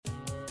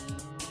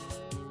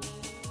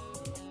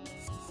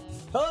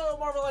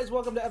Marvelites,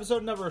 welcome to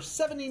episode number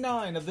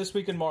 79 of This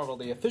Week in Marvel,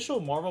 the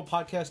official Marvel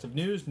podcast of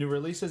news, new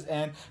releases,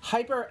 and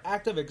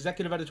hyperactive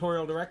executive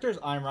editorial directors.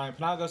 I'm Ryan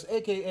Penagos,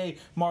 aka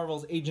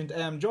Marvel's Agent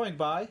M, joined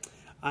by...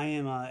 I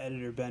am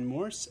editor Ben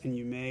Morse, and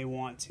you may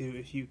want to,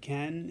 if you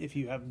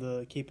have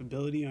the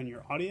capability on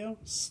your audio,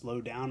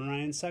 slow down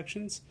Ryan's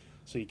sections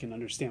so you can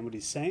understand what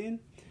he's saying.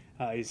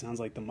 He sounds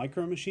like the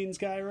Micro Machines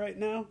guy right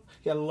now.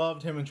 Yeah, I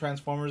loved him in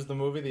Transformers, the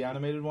movie, the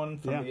animated one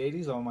from the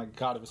 80s. Oh my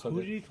god, it was so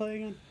good. Who did he play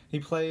again?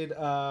 He played, It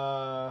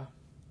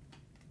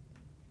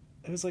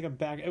was like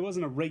it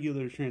wasn't a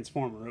regular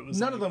Transformer. It was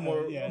none of them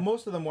were, yeah.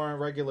 most of them weren't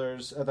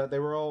regulars,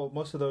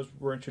 most of those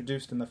were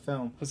introduced in the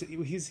film. Was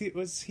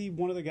he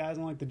one of the guys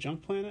on like the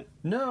Junk Planet?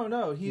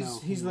 No,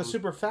 he's the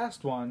super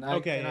fast one. I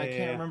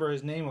can't remember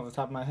his name off the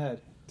top of my head.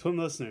 Twin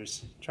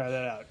listeners, try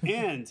that out.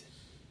 And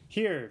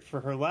here,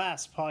 for her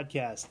last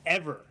podcast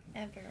ever,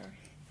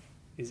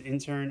 is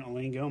intern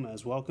Elaine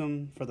Gomez.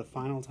 Welcome for the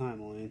final time,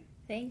 Elaine.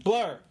 Thank you.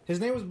 Blur. His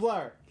name was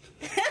Blur.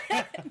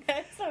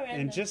 That's so random.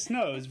 And just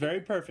know it's very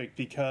perfect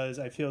because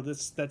I feel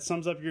that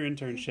sums up your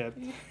internship.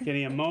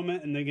 Getting a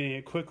moment and then getting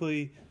it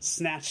quickly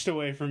snatched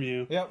away from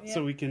you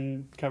so we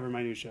can cover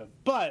my new show.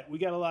 But we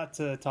got a lot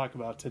to talk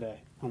about today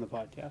on the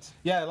podcast.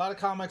 Yeah, a lot of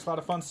comics, a lot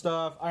of fun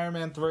stuff. Iron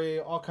Man 3,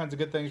 all kinds of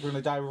good things. We're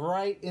going to dive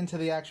right into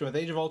the action with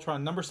Age of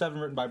Ultron number 7,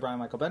 written by Brian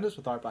Michael Bendis,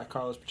 with art by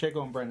Carlos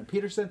Pacheco and Brandon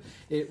Peterson.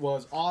 It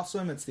was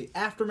awesome. It's the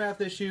aftermath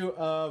issue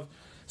of,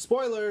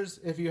 spoilers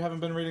if you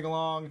haven't been reading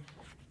along,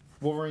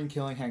 Wolverine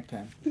killing Hank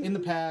Pym. In the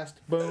past,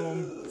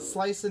 boom,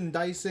 slicing,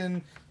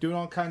 dicing, doing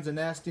all kinds of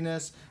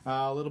nastiness.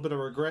 A little bit of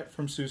regret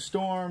from Sue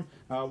Storm.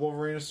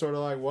 Wolverine is sort of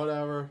like,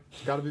 whatever,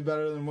 it's got to be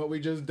better than what we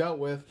just dealt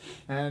with.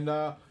 And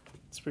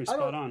it's pretty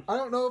spot on. I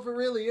don't know if it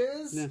really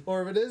is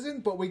or if it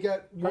isn't, but we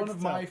get one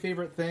of my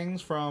favorite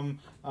things from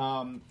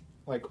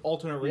like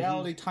alternate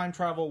reality, time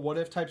travel, what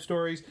if type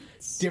stories,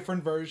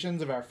 different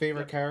versions of our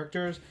favorite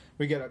characters.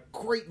 We get a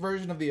great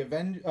version of the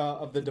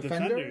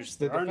Defenders.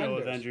 There are no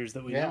Avengers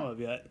that we know of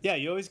yet. Yeah,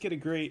 you always get a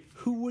great,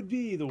 who would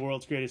be the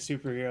world's greatest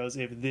superheroes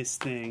if this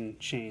thing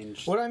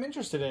changed? What I'm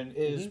interested in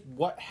is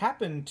what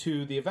happened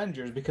to the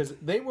Avengers, because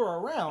they were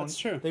around. That's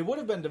true. They would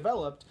have been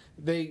developed.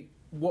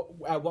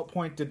 At what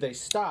point did they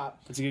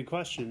stop? That's a good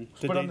question.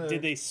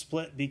 Did they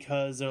split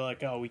because they're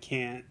like, oh, we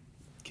can't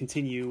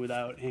continue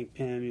without Hank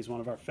Pym? He's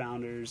one of our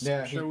founders.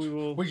 Yeah, I'm sure we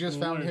will. We just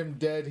found him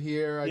dead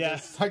here.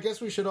 I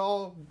guess we should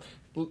all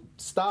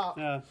stop.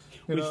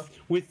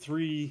 With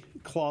 3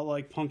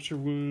 claw-like puncture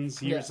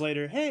wounds years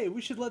later. Hey,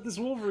 we should let this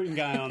Wolverine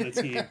guy on the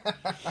team.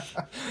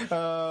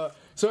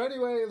 So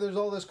anyway, there's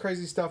all this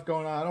crazy stuff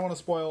going on. I don't want to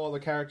spoil all the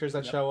characters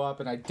that show up,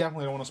 and I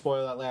definitely don't want to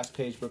spoil that last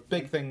page, but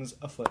big things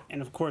afoot.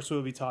 And of course,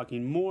 we'll be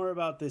talking more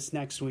about this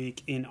next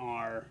week in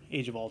our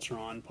Age of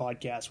Ultron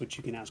podcast, which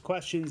you can ask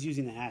questions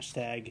using the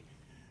hashtag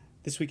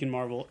This Week in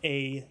Marvel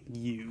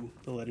AU,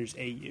 the letters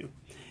AU.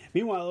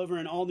 Meanwhile, over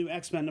in All New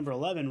X-Men number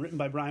 11, written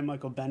by Brian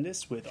Michael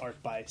Bendis with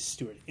art by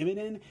Stuart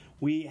Immonen,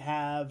 we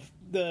have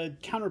the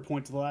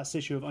counterpoint to the last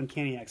issue of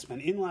Uncanny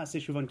X-Men. In the last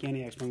issue of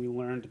Uncanny X-Men, we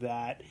learned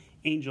that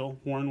Angel,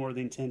 Warren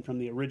Worthington from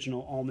the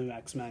original All New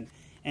X-Men,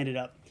 ended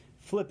up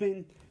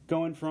flipping,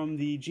 going from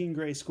the Jean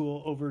Grey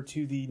school over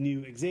to the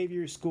new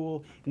Xavier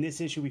school. In this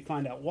issue, we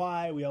find out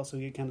why. We also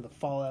get kind of the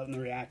fallout and the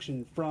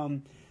reaction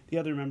from the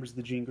other members of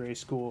the Jean Grey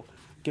school.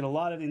 Get a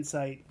lot of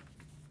insight,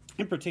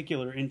 in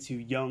particular, into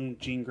young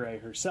Jean Grey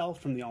herself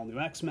from the All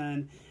New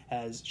X-Men,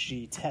 as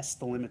she tests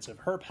the limits of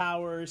her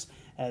powers,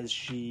 as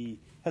she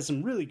has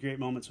some really great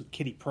moments with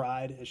Kitty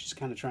Pryde, as she's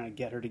kind of trying to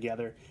get her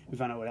together. We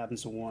find out what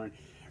happens to Warren.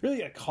 Really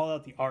got to call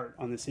out the art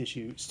on this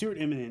issue. Stuart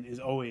Immonen is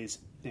always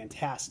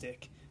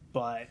fantastic,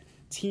 but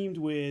teamed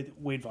with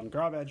Wade Von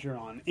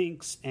Grawbadger on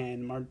inks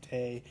and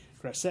Marte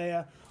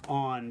Gracia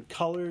on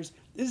colors.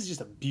 This is just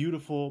a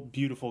beautiful,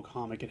 beautiful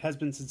comic. It has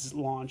been since it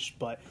launched,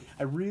 but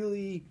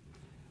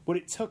what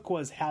it took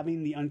was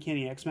having the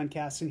Uncanny X-Men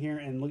cast in here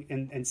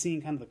and seeing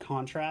kind of the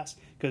contrast,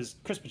 because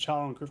Chris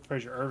Bachalo and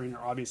Fraser Irving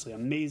are obviously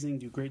amazing,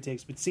 do great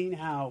takes, but seeing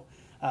how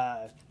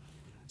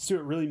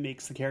Stuart really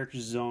makes the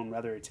characters his own,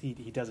 whether it's he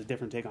does a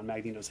different take on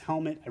Magneto's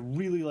helmet. I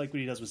really like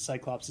what he does with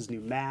Cyclops' new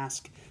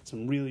mask.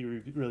 Some really,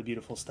 really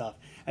beautiful stuff.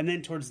 And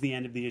then towards the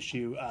end of the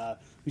issue,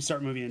 we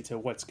start moving into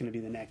what's going to be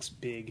the next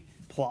big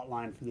plot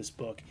line for this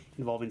book,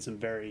 involving some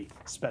very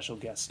special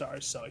guest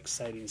stars. So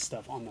exciting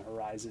stuff on the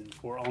horizon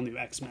for All New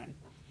X-Men.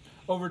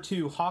 Over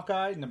to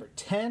Hawkeye, number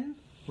 10,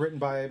 written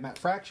by Matt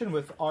Fraction,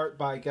 with art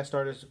by guest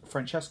artist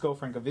Francesco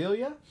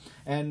Francavilla.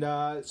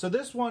 And so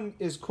this one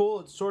is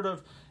cool. It's sort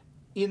of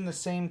in the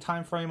same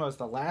time frame as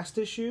the last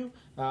issue.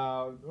 A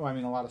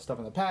lot of stuff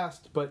in the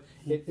past, but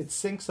it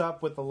syncs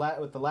up with the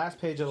last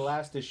page of the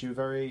last issue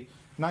very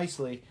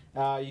nicely.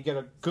 You get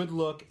a good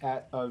look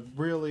at a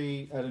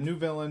new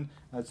villain.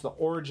 It's the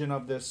origin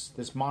of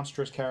this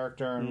monstrous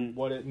character and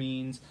what it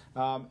means,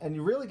 and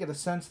you really get a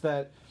sense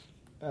that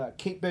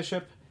Kate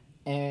Bishop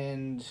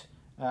and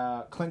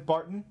Clint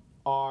Barton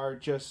are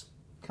just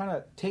kind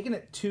of taking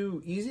it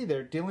too easy.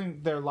 They're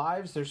dealing their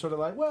lives. They're sort of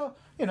like, well,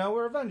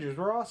 we're Avengers,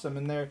 we're awesome,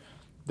 and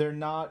they're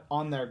not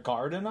on their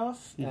guard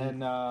enough,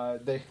 and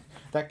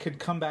that could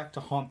come back to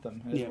haunt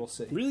them, as we'll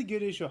see. Really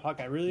good issue of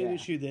Hawkeye. Really an Yeah.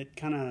 issue that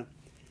kind of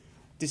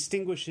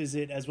distinguishes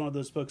it as one of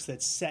those books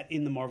that's set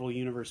in the Marvel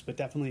Universe, but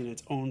definitely in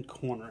its own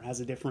corner. Has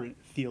a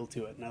different feel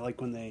to it, and I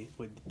like when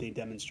they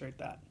demonstrate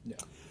that. Yeah.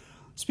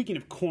 Speaking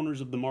of corners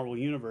of the Marvel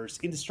Universe,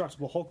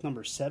 Indestructible Hulk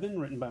number 7,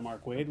 written by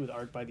Mark Waid with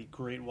art by the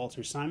great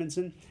Walter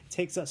Simonson,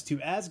 takes us to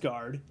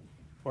Asgard,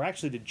 or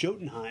actually to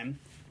Jotunheim,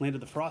 land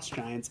of the Frost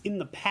Giants. In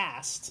the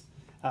past,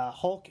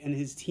 Hulk and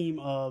his team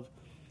of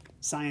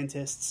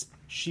scientists,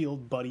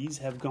 S.H.I.E.L.D. buddies,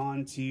 have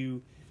gone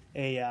to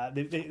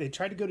they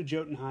tried to go to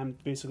Jotunheim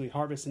to basically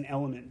harvest an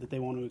element that they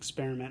want to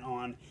experiment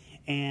on,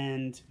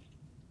 and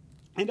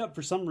end up,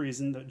 for some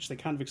reason, which they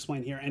kind of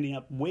explain here, ending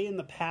up way in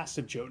the past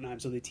of Jotunheim.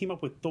 So they team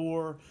up with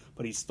Thor,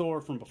 but he's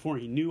Thor from before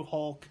he knew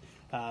Hulk.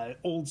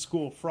 Old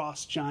school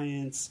Frost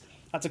Giants.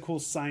 Lots of cool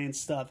science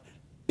stuff.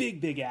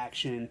 Big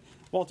action.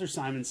 Walter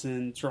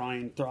Simonson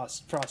drawing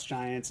Frost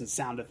Giants and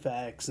sound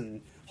effects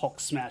and Hulk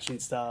smashing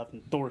stuff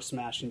and Thor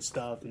smashing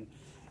stuff. And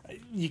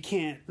you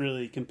can't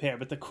really compare.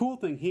 But the cool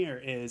thing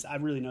here is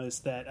I've really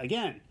noticed that,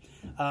 again,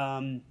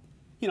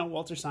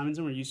 Walter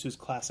Simonson, we're used to his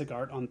classic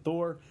art on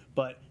Thor,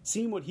 but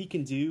seeing what he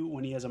can do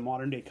when he has a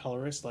modern-day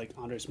colorist like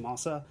Andres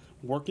Massa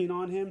working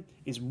on him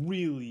is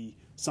really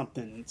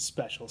something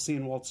special.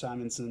 Seeing Walt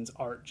Simonson's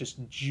art just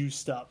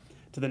juiced up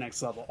to the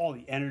next level. All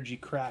the energy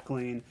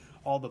crackling,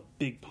 all the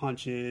big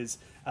punches.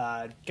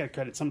 Got to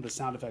credit some of the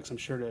sound effects, I'm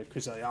sure, to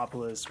Chris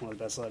Eliopoulos, one of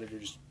the best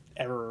editors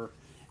ever.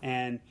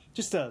 And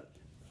just a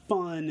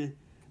fun,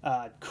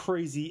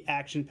 crazy,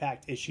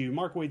 action-packed issue.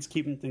 Mark Waid's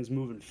keeping things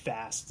moving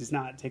fast. He's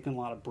not taking a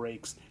lot of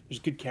breaks. There's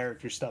good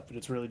character stuff, but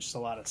it's really just a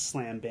lot of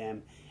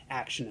slam-bam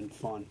action and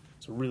fun.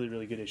 It's a really,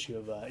 really good issue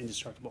of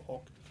Indestructible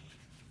Hulk.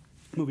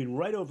 Moving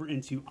right over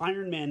into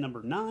Iron Man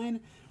number 9,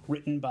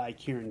 written by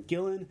Kieran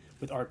Gillen,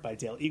 with art by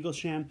Dale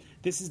Eaglesham.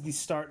 This is the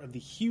start of the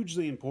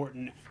hugely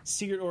important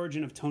Secret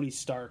Origin of Tony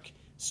Stark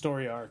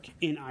story arc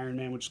in Iron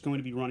Man, which is going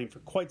to be running for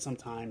quite some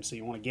time, so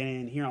you want to get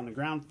in here on the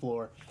ground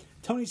floor.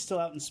 Tony's still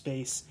out in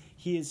space.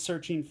 He is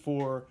searching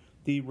for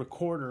the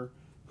recorder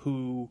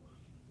who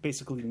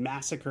basically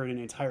massacred an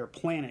entire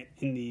planet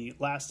in the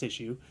last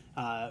issue,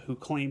 who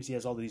claims he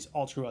has all these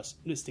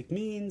altruistic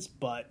means,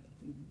 but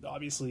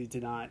obviously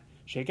did not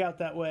shake out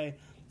that way.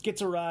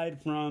 Gets a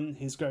ride from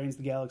his Guardians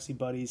of the Galaxy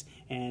buddies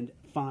and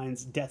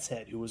finds Death's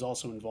Head, who was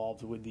also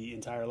involved with the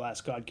entire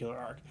last Godkiller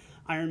arc.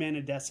 Iron Man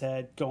and Death's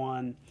Head go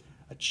on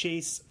a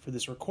chase for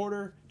this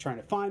recorder, trying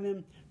to find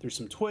him. There's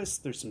some twists,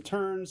 there's some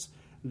turns,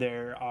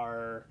 there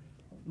are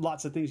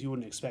lots of things you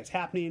wouldn't expect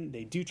happening.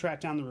 They do track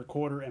down the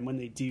recorder, and when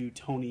they do,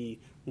 Tony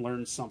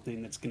learns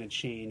something that's going to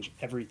change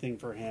everything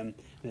for him,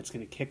 and it's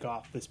going to kick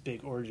off this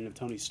big origin of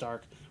Tony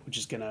Stark, which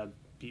is going to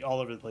be all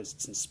over the place.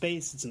 It's in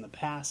space, it's in the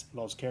past, it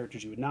involves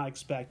characters you would not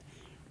expect.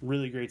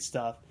 Really great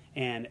stuff.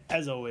 And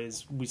as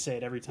always, we say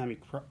it every time he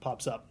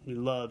pops up, we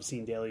love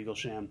seeing Dale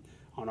Eaglesham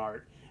on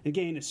art.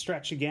 Again, to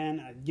stretch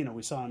again,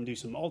 we saw him do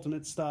some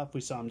Ultimate stuff,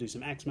 we saw him do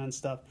some X-Men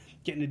stuff.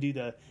 Getting to do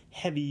the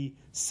heavy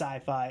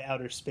sci-fi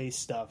outer space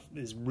stuff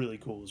is really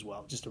cool as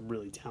well. Just a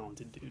really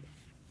talented dude.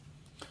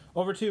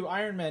 Over to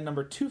Iron Man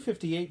number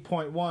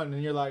 258.1,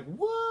 and you're like,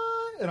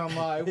 what? And I'm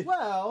like,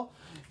 well,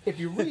 if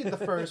you read the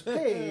first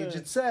page,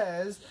 it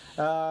says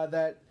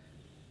that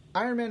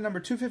Iron Man number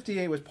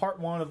 258 was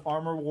part 1 of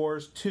Armor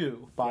Wars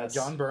 2 by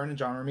John Byrne and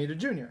John Romita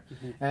Jr.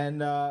 Mm-hmm.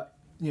 And,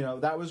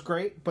 that was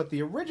great, but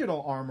the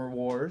original Armor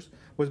Wars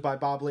was by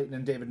Bob Layton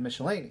and David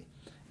Michelinie.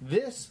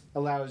 This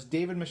allows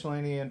David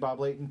Michelinie and Bob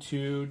Layton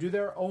to do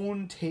their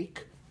own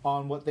take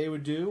on what they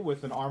would do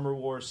with an Armor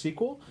Wars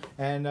sequel,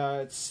 and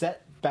it's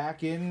set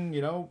back in,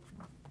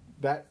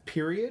 that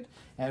period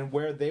and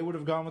where they would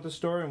have gone with the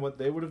story and what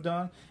they would have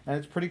done. And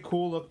it's pretty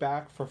cool look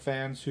back for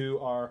fans who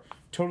are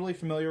totally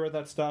familiar with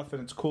that stuff,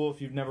 and it's cool if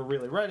you've never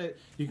really read it,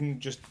 you can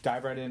just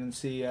dive right in and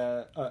see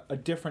a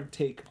different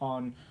take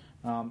on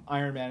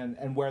Iron Man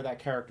and where that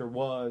character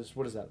was,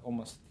 what is that,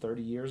 almost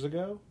 30 years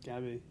ago?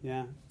 Gotta be,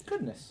 yeah.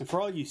 Goodness. And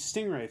for all you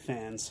Stingray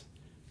fans,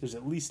 there's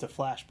at least a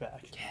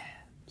flashback. Yeah.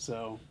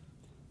 So,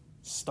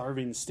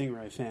 starving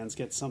Stingray fans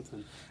get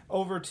something.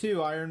 Over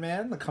to Iron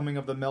Man, The Coming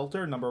of the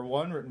Melter, number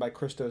 1, written by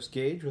Christos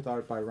Gage, with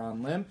art by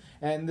Ron Lim.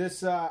 And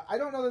this, I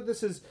don't know that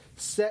this is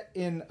set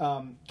in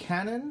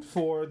canon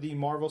for the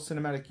Marvel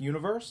Cinematic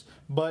Universe,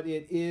 but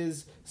it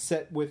is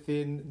set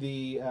within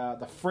the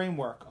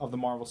framework of the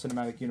Marvel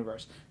Cinematic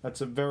Universe.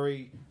 That's a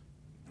very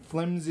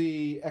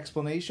flimsy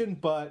explanation,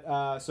 but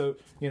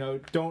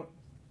don't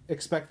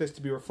expect this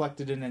to be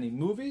reflected in any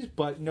movies,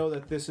 but know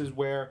that this is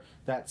where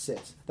that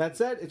sits. That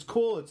said, it's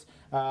cool. It's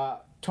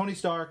Tony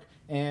Stark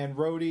and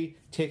Rhodey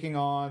taking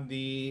on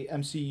the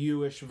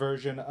MCU-ish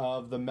version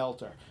of the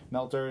Melter.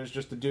 Melter is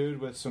just a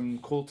dude with some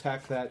cool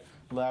tech that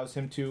allows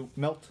him to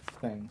melt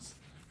things.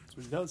 That's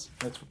what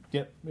he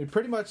does.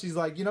 Pretty much he's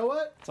like, you know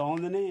what? It's all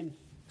in the name.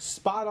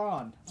 Spot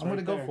on. I'm going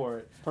to go for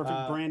it.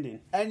 Perfect branding.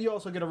 And you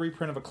also get a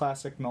reprint of a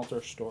classic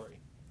Melter story.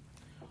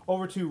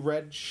 Over to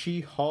Red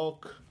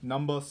She-Hulk,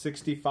 number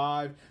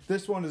 65.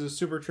 This one is a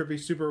super trippy,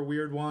 super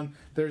weird one.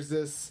 There's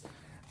this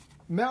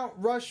Mount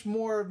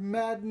Rushmore of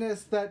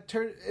madness that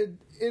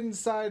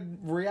inside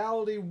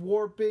reality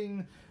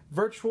warping,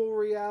 virtual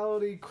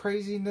reality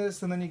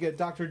craziness, and then you get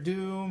Doctor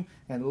Doom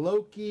and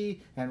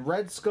Loki and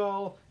Red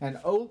Skull and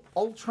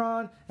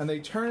Ultron, and they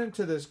turn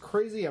into this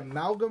crazy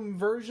amalgam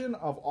version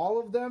of all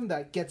of them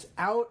that gets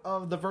out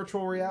of the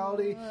virtual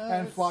reality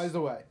and flies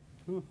away.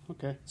 Ooh,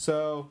 okay.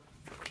 So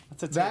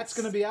that's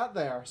going to be out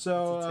there.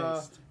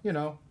 So,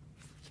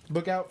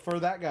 look out for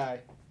that guy.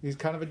 He's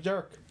kind of a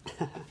jerk.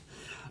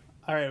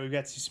 All right, we've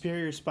got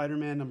Superior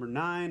Spider-Man number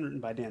 9, written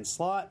by Dan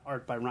Slott,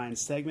 art by Ryan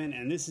Stegman,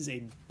 and this is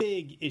a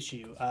big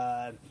issue.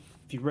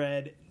 If you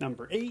read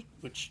number 8,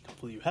 which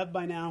hopefully you have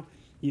by now,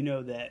 you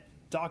know that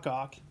Doc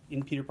Ock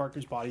in Peter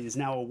Parker's body is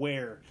now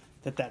aware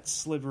that that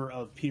sliver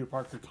of Peter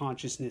Parker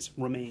consciousness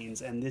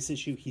remains, and this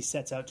issue he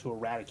sets out to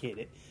eradicate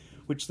it,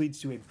 which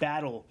leads to a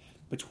battle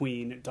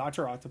between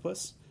Dr.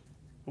 Octopus,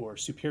 or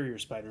Superior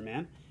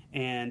Spider-Man,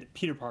 and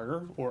Peter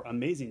Parker, or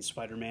Amazing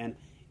Spider-Man,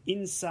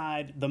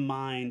 inside the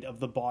mind of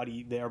the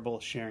body they are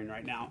both sharing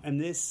right now. And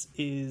this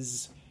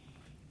is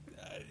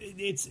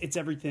it's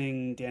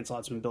everything Dan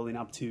Slott's been building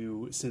up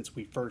to since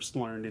we first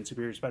learned in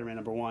Superior Spider-Man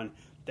number 1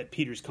 that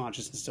Peter's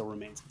consciousness still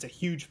remains. It's a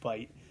huge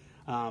fight.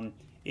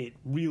 It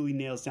really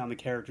nails down the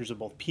characters of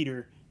both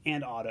Peter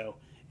and Otto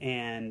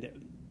and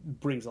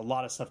brings a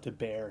lot of stuff to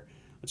bear.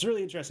 What's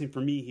really interesting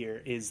for me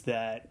here is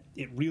that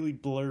it really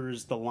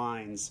blurs the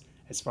lines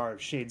as far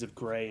as shades of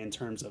gray in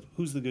terms of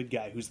who's the good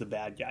guy, who's the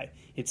bad guy.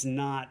 It's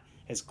not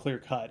as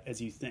clear-cut as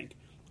you think.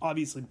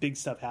 Obviously, big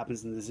stuff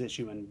happens in this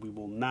issue, and we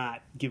will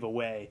not give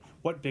away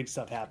what big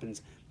stuff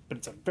happens, but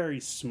it's a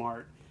very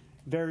smart,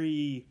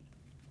 very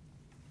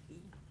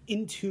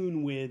in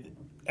tune with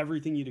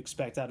everything you'd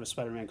expect out of a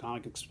Spider-Man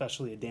comic,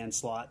 especially a Dan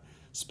Slott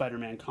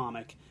Spider-Man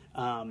comic,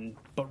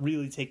 but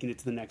really taking it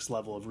to the next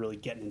level of really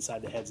getting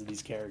inside the heads of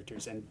these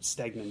characters, and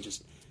Stegman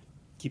just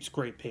keeps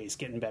great pace,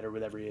 getting better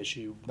with every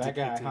issue. That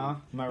guy, huh?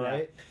 Am I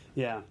right?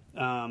 Yeah.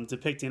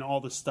 Depicting all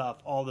the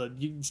stuff,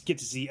 you get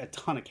to see a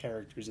ton of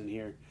characters in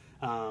here.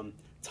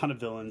 Ton of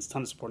villains,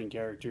 ton of supporting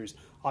characters.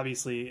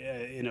 Obviously,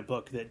 in a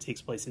book that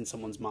takes place in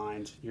someone's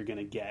mind, you're going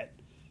to get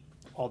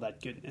all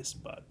that goodness,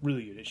 but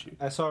really good issue.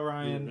 I saw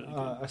Ryan,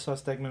 I saw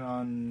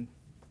Stegman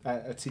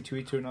at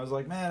C2E2, and I was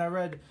like, man, I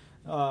read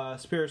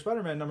Superior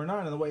Spider-Man number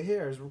 9 on the way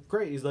here. It's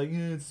great. He's like,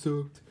 yeah, it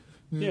sucked.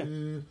 Yeah.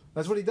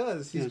 That's what he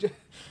does. He's just,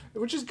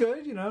 which is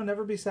good,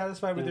 never be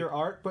satisfied with your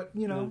art, but,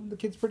 the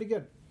kid's pretty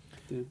good.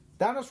 Yeah.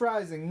 Thanos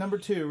Rising, number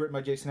 2, written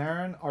by Jason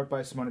Aaron, art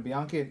by Simone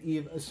Bianchi and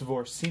Eve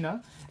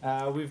Svorcina.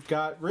 We've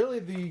got really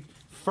the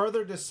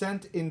further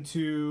descent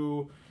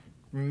into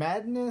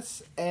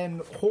madness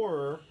and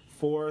horror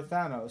for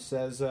Thanos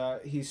as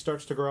he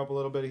starts to grow up a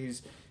little bit.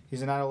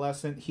 He's an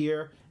adolescent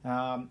here.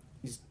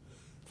 He's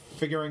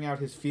figuring out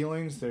his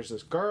feelings. There's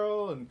this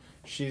girl, and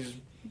she's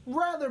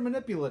rather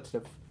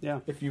manipulative,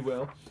 if you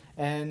will.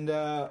 And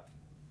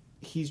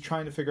he's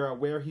trying to figure out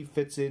where he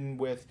fits in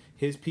with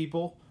his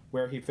people,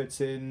 where he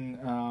fits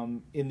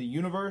in the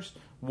universe,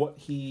 what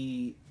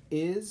he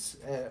is.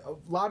 A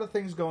lot of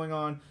things going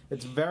on.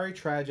 It's very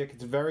tragic,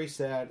 it's very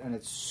sad, and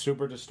it's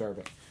super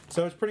disturbing.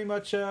 So it's pretty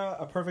much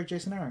a perfect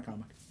Jason Aaron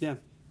comic. Yeah.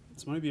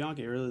 Simone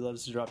Bianchi really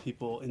loves to draw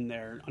people in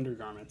their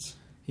undergarments.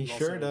 He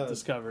sure does.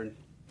 Discovered.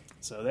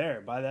 So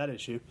there, buy that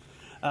issue.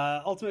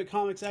 Ultimate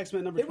Comics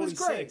X-Men number 26.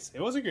 Was great.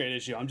 It was a great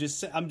issue. I'm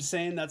just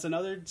saying that's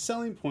another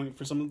selling point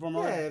for some of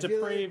our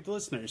depraved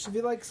listeners. If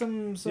you like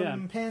some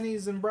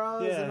panties and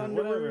bras and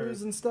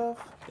underoos and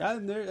stuff. Yeah,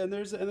 and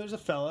there's a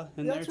fella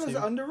in there too. That's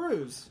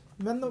underoos.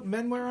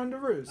 Men wear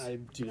underoos. I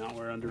do not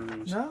wear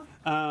underoos.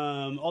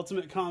 No?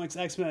 Ultimate Comics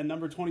X-Men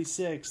number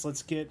 26.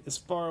 Let's get as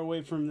far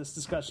away from this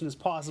discussion as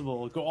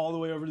possible. Go all the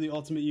way over to the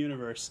Ultimate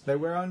Universe. They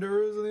wear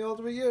underoos in the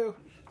Ultimate U.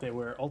 They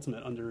wear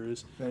Ultimate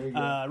underoos. There you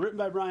go. Written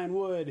by Brian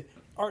Wood.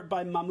 Art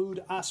by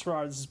Mahmoud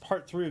Asrar. This is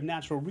part 3 of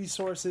Natural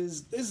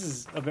Resources. This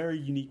is a very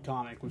unique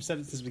comic. We've said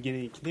it since the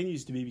beginning. It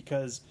continues to be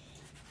because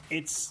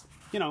it's,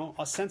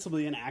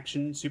 ostensibly an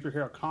action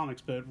superhero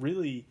comics, but it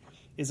really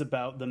is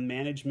about the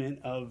management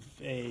of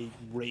a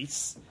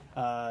race,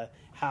 how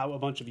a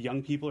bunch of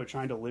young people are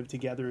trying to live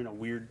together in a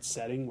weird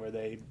setting where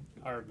they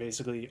are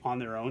basically on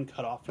their own,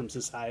 cut off from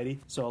society.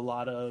 So a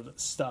lot of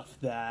stuff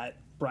that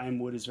Brian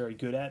Wood is very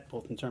good at,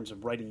 both in terms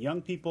of writing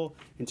young people,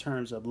 in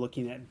terms of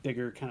looking at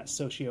bigger kind of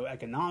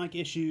socioeconomic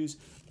issues,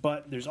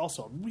 but there's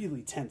also a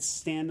really tense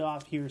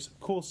standoff here, some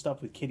cool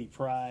stuff with Kitty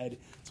Pryde,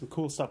 some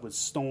cool stuff with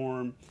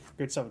Storm,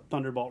 great stuff with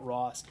Thunderbolt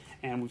Ross,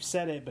 and we've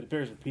said it, but it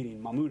bears repeating,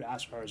 Mahmoud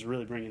Asrar is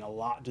really bringing a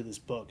lot to this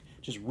book,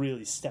 just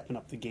really stepping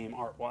up the game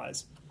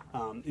art-wise.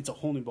 It's a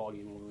whole new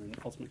ballgame over in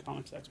Ultimate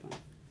Comics X-Men.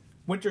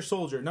 Winter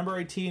Soldier, number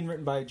 18,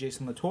 written by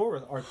Jason Latour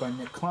with art by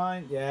Nick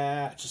Klein.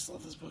 Yeah. I just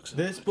love this book so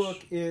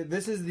much.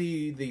 This is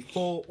the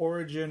full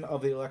origin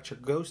of the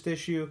Electric Ghost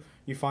issue.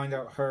 You find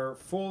out her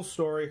full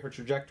story, her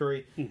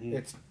trajectory. Mm-hmm.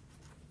 It's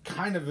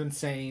kind of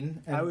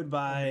insane. And I would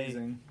buy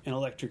amazing. An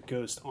Electric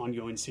Ghost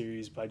ongoing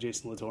series by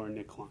Jason Latour and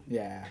Nick Klein.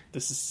 Yeah.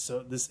 This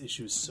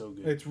issue is so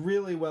good. It's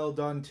really well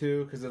done,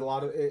 too, because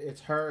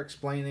it's her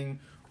explaining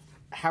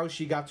how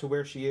she got to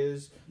where she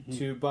is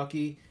to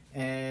Bucky.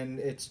 and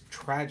it's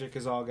tragic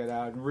as all get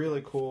out. And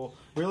really cool,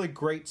 really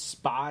great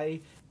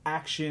spy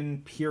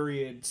action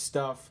period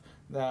stuff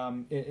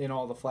in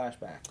all the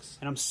flashbacks.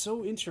 And I'm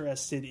so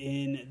interested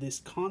in this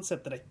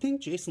concept that I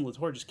think Jason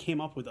Latour just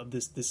came up with of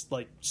this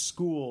like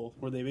school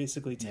where they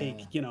basically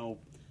take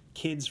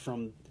kids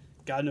from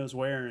God knows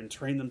where and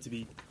train them to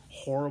be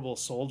horrible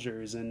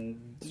soldiers,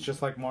 and It's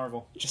just like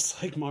Marvel.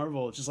 just like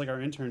our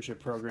internship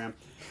program,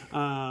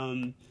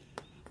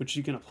 which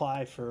you can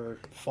apply for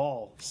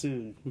fall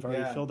soon. We've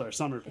already filled our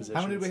summer positions.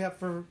 How many do we have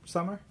for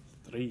summer?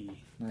 3.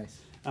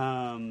 Nice.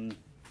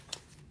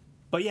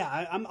 But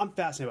yeah, I'm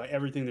fascinated by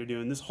everything they're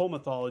doing. This whole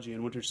mythology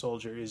in Winter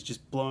Soldier is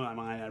just blowing my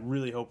mind. I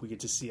really hope we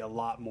get to see a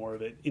lot more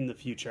of it in the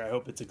future. I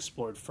hope it's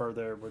explored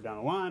further. We're down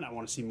the line. I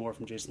want to see more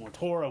from Jason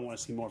Latour. I want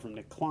to see more from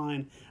Nick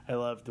Klein. I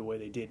love the way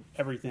they did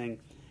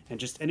everything. And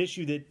just an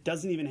issue that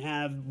doesn't even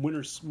have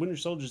Winter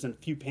Soldiers in a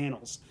few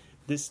panels.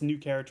 This new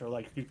character,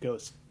 Electric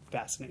Ghost,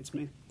 fascinates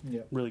me.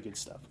 Yeah. Really good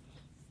stuff.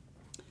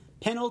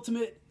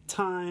 Penultimate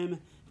time.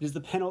 It is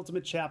the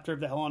penultimate chapter of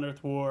the Hell on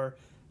Earth War.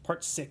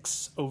 Part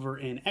 6 over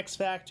in X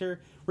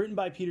Factor, written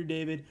by Peter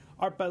David,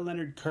 art by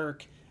Leonard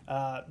Kirk.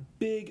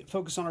 Big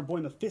focus on our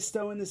boy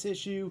Mephisto in this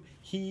issue.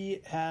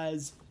 He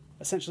has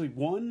essentially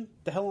won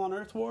the Hell on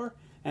Earth War,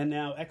 and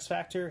now X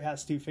Factor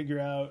has to figure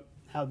out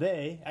how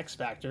they, X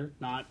Factor,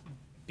 not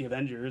the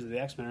Avengers or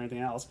the X-Men or anything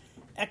else,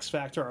 X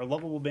Factor, our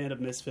lovable band of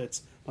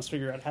misfits, must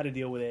figure out how to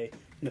deal with a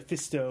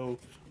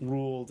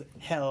Mephisto-ruled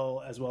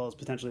hell as well as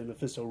potentially a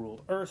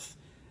Mephisto-ruled Earth.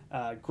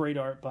 Great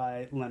art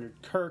by Leonard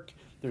Kirk.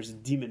 There's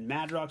Demon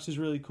Madrox, who's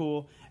really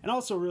cool. And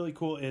also really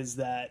cool is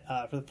that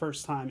for the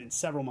first time in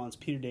several months,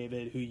 Peter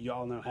David, who you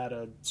all know had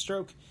a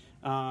stroke,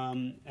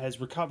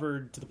 has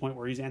recovered to the point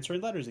where he's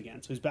answering letters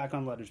again. So he's back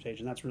on Letters page,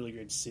 and that's really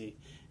great to see.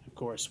 Of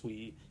course,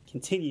 we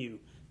continue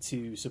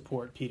to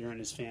support Peter and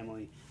his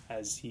family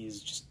as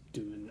he's just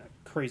doing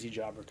a crazy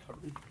job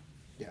recovering.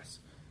 Yes.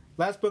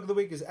 Last book of the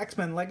week is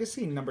X-Men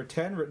Legacy, number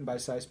 10, written by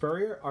Cy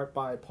Spurrier, art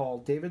by Paul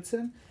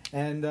Davidson,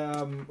 and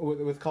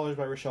with colors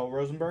by Rochelle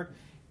Rosenberg.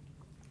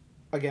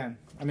 Again,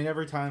 I mean,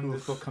 every time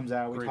this book comes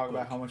out, we talk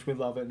about how much we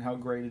love it and how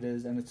great it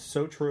is, and it's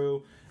so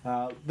true.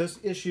 This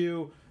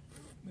issue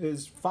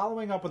is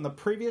following up on the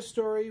previous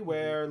story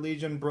where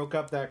Legion broke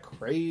up that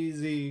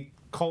crazy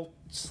cult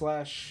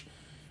slash,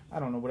 I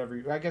don't know,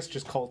 whatever. I guess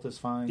just cult is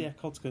fine. Yeah,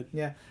 cult's good.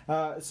 Yeah.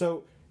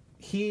 So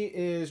he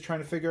is trying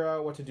to figure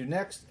out what to do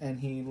next, and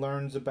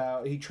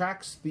he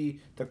tracks the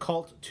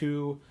cult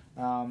to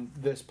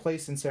this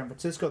place in San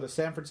Francisco, the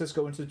San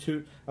Francisco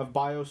Institute of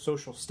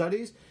Biosocial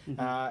Studies,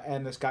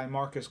 and this guy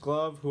Marcus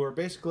Glove, who are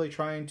basically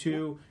trying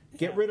to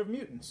get rid of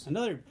mutants.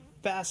 Another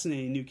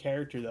fascinating new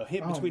character, though.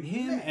 Between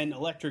him and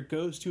Electric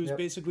Ghost, who is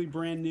basically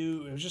brand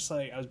new, it was just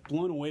like I was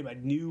blown away by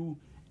new,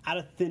 out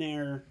of thin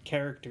air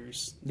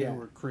characters that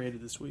were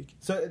created this week.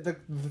 So the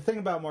thing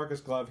about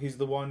Marcus Glove, he's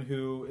the one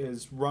who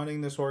is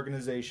running this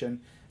organization.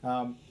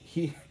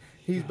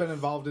 He's been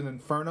involved in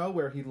Inferno,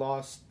 where he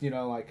lost,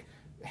 like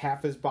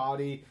half his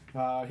body.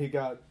 He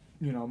got,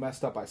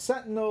 messed up by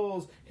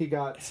Sentinels. He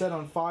got set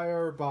on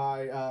fire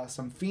by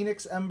some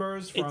Phoenix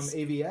embers from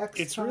AVX.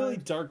 It's really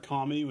dark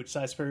comedy, which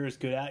Cy Spurrier is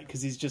good at,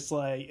 because he's just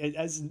like,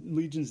 as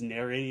Legion's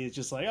narrating, it's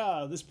just like,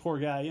 this poor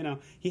guy,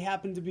 he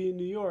happened to be in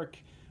New York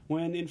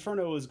when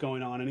Inferno was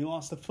going on and he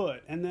lost a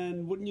foot, and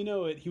then wouldn't you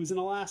know it, he was in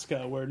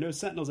Alaska where no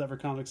Sentinels ever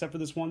come except for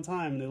this one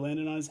time, and they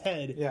landed on his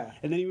head. Yeah.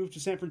 And then he moved to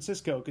San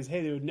Francisco because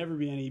there would never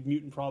be any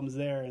mutant problems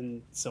there,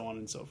 and so on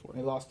and so forth.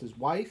 He lost his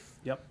wife.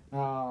 Yep.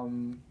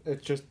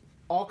 It's just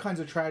all kinds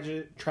of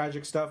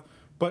tragic stuff,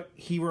 but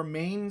he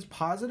remains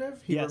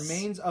positive. He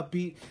remains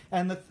upbeat,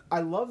 and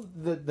I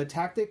love the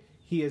tactic.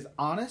 He is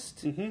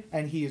honest,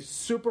 and he is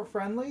super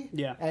friendly,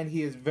 and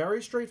he is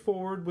very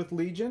straightforward with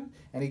Legion,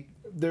 and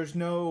there's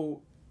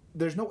no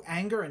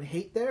anger and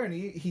hate there, and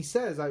he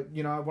says, I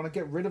want to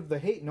get rid of the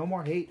hate, no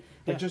more hate.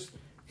 Yeah. Just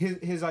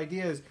his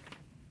idea is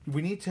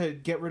we need to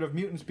get rid of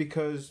mutants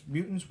because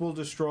mutants will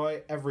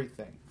destroy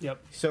everything.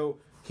 Yep. So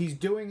he's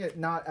doing it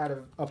not out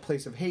of a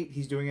place of hate,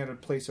 he's doing it out of a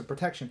place of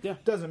protection. Yeah.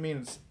 Doesn't mean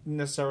it's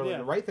necessarily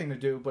the right thing to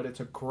do, but it's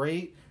a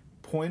great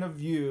point of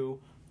view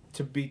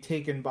to be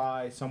taken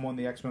by someone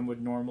the X-Men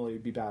would normally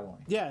be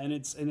battling. Yeah, and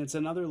it's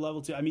another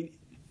level too. I mean,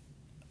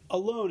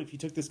 alone, if you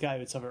took this guy who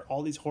had suffered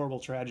all these horrible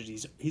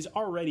tragedies, he's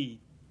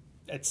already,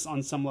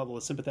 on some level,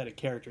 a sympathetic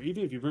character.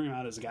 Even if you bring him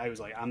out as a guy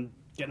who's like, I'm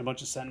getting a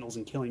bunch of Sentinels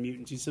and killing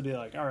mutants, you'd still be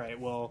like, all right,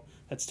 well,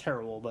 that's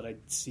terrible, but I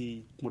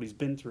see what he's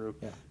been through.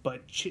 Yeah.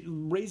 But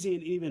raising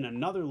it even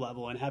another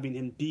level and having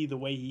him be the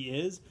way he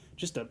is,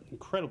 just an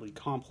incredibly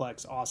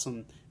complex,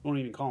 awesome, I won't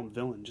even call him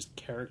villain, just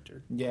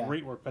character. Yeah.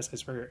 Great work by Cy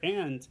Spurrier.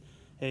 And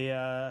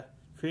a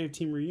creative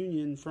team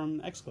reunion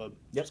from X Club.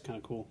 Yep. It's kind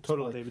of cool.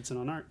 Totally. Paul Davidson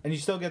on art. And you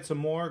still get some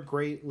more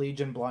great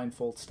Legion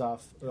blindfold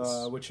stuff,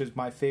 which is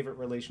my favorite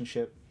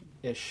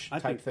relationship-ish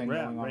type thing going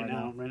on right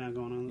now. Right now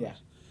going on. Yeah.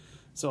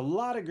 So a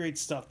lot of great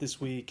stuff this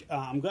week.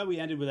 I'm glad we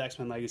ended with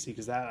X-Men Legacy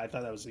because I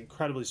thought that was an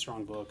incredibly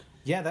strong book.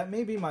 Yeah, that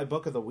may be my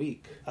book of the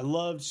week. I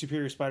loved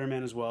Superior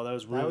Spider-Man as well. That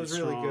was really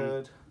strong. Really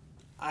good.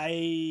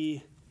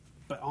 I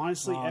But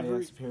honestly,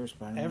 Superior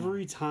Spider-Man.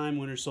 every time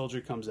Winter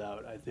Soldier comes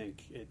out, I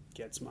think it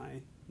gets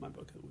my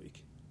book of the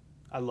week.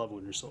 I love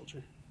Winter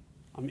Soldier.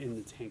 I'm in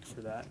the tank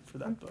for that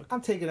book.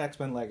 I'm taking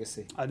X-Men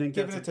Legacy. I think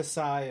giving that's it to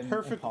Cy and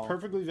Paul.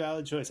 perfectly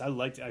valid choice. I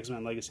liked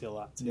X-Men Legacy a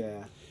lot too.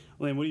 Yeah.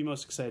 Lane, what are you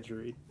most excited to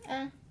read?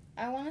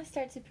 I want to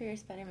start Superior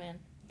Spider-Man.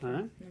 All right,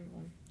 Number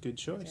 1. good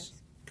choice.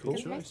 Cool.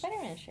 It's my choice.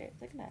 Spider-Man shirt.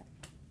 Look at that.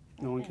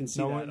 No one can see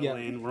No that, one- yeah.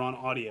 Elaine. We're on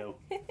audio.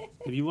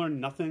 Have you learned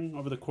nothing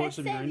over the course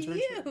of your I said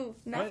internship? you,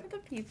 not What? for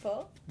the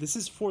people. This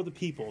is for the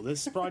people.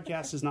 This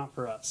broadcast is not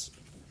for us.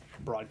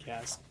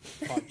 Podcast.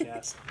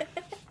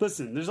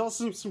 Listen, there's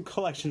also some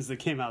collections that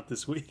came out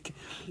this week.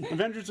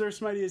 Avengers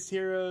Earth's Mightiest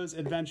Heroes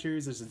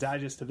Adventures. There's a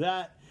digest of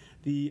that.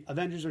 The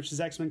Avengers vs.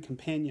 X-Men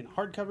Companion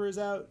hardcover is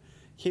out.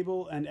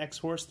 Cable and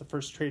X-Force, the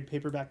first trade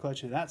paperback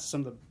collection. That's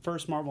some of the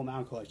first Marvel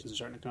Now collections are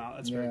starting to come out.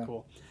 That's very Yeah.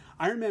 cool.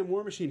 Iron Man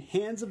War Machine,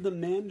 Hands of the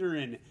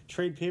Mandarin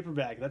trade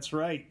paperback. That's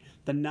right.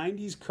 The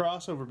 90s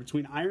crossover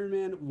between Iron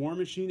Man, War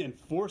Machine, and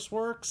Force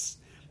Works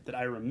that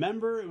I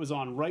remember. It was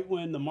on right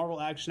when the Marvel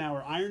Action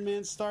Hour Iron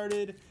Man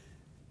started.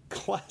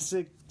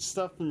 Classic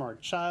stuff from our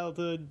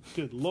childhood.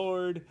 Good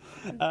Lord.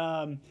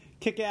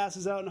 Kick-Ass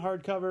is out in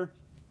hardcover.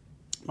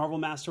 Marvel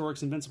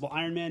Masterworks Invincible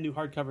Iron Man, new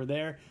hardcover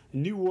there.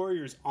 New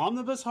Warriors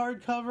Omnibus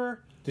hardcover.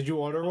 Did you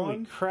order Holy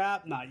one?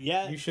 crap, not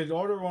yet. You should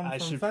order one I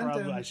from should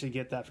Fenton. I should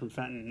get that from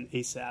Fenton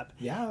ASAP.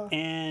 Yeah.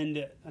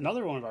 And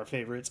another one of our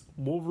favorites,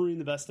 Wolverine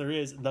the Best There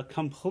Is, the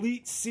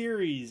complete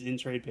series in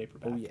trade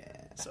paperback. Oh,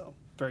 yeah. So,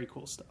 very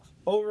cool stuff.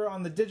 Over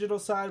on the digital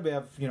side, we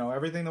have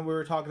everything that we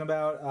were talking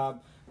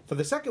about. For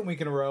the second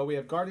week in a row, we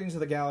have Guardians of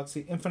the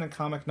Galaxy Infinite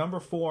Comic number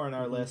 4 on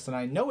our list, and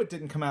I know it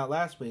didn't come out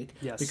last week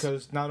Yes.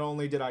 because not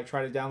only did I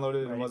try to download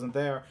it and Right. it wasn't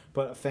there,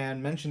 but a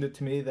fan mentioned it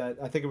to me that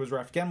I think it was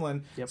Ref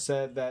Gemlin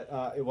said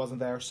that it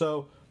wasn't there.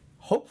 So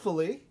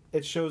hopefully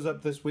it shows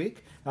up this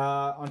week.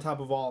 On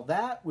top of all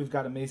that, we've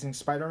got Amazing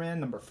Spider-Man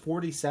number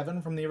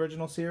 47 from the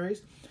original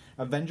series,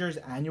 Avengers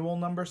Annual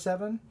number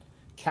 7,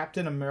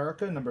 Captain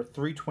America number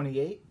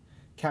 328,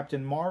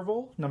 Captain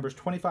Marvel, numbers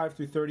 25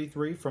 through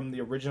 33 from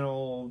the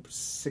original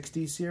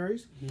 60s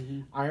series.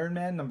 Iron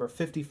Man, number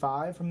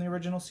 55 from the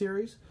original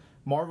series.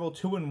 Marvel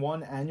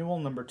 2-in-1 Annual,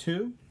 number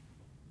 2.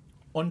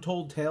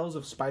 Untold Tales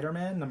of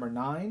Spider-Man, number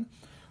 9.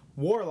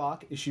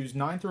 Warlock, issues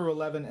 9 through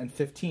 11 and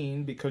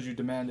 15, because you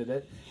demanded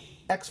it.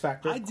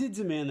 X-Factor. I did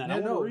demand that. I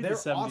No, want to read they're the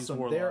 70s awesome.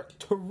 Warlock. They're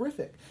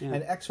terrific. Yeah.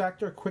 And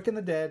X-Factor, Quick and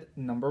the Dead,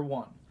 number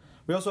 1.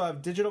 We also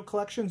have digital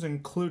collections,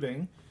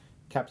 including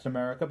Captain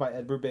America by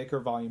Ed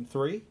Brubaker, Volume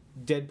 3,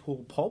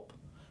 Deadpool Pulp,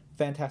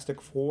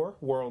 Fantastic Four,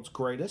 World's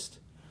Greatest,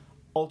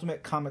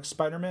 Ultimate Comics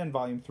Spider-Man,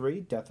 Volume 3,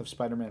 Death of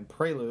Spider-Man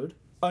Prelude,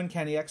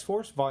 Uncanny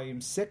X-Force,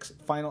 Volume 6,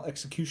 Final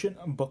Execution,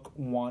 Book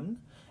 1,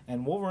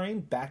 and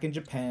Wolverine Back in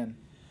Japan.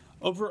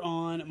 Over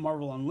on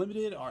Marvel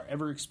Unlimited, our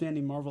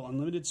ever-expanding Marvel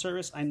Unlimited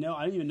service, I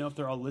don't even know if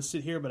they're all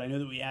listed here, but I know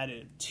that we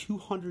added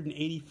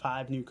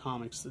 285 new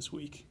comics this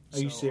week. Are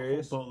you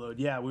serious? A whole boatload.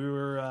 Yeah, we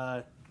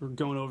were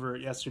going over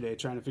it yesterday,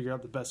 trying to figure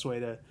out the best way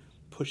to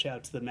push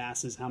out to the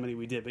masses how many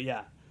we did. But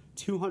yeah,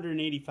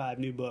 285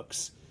 new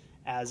books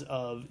as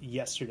of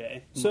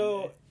yesterday. So,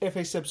 Monday. if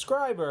a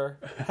subscriber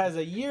has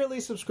a yearly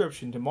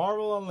subscription to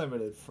Marvel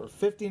Unlimited for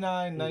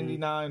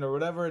 $59.99 or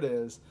whatever it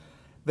is,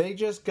 they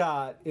just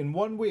got, in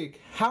 1 week,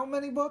 how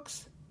many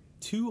books?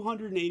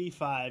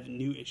 285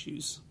 new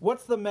issues.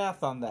 What's the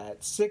math on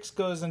that? 6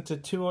 goes into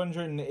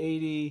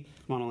 280,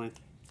 Come on, Elaine.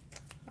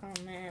 Oh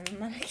man, I'm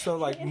not so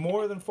like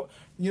more than 4.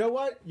 You know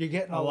what? You're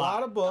getting a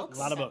lot of books.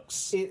 A lot of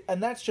books.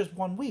 And that's just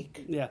 1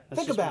 week. Yeah,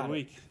 that's Think just about one it.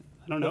 week.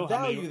 I don't know The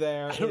how many. value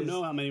there I don't is-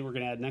 know how many we're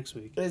going to add next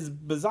week. Is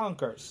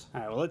bazonkers.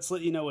 All right, well, let's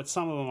let you know what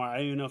some of them are. I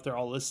don't even know if they're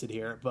all listed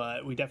here,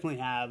 but we definitely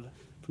have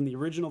from the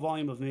original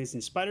volume of Amazing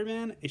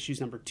Spider-Man,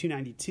 issues number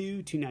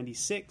 292,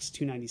 296,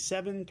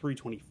 297,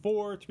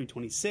 324,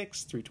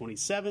 326,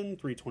 327,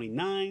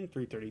 329,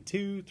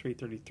 332,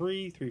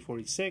 333,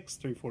 346,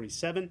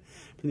 347.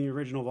 From the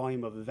original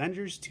volume of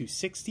Avengers,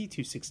 260,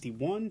 261,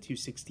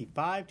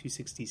 265,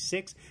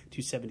 266,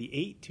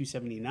 278,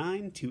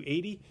 279,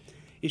 280.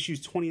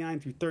 Issues 29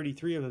 through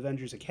 33 of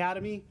Avengers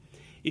Academy.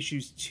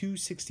 Issues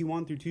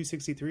 261 through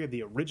 263 of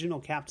the original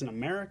Captain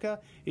America,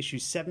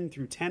 issues 7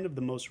 through 10 of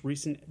the most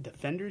recent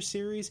Defenders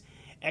series,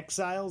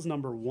 Exiles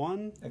number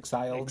 1,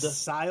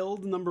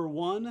 Exiled number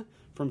 1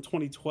 from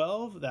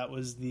 2012, that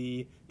was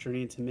the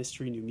Journey into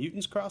Mystery New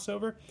Mutants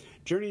crossover,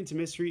 Journey into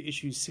Mystery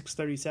issues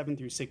 637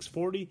 through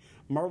 640,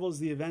 Marvel's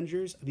The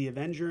Avengers, The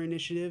Avenger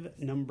Initiative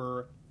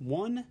number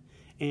 1,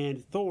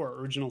 and Thor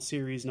original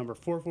series number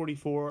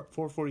 444,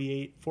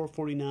 448,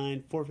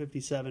 449,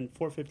 457,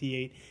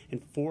 458,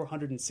 and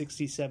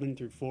 467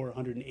 through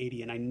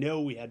 480. And I know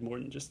we had more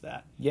than just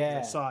that. Yeah.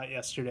 I saw it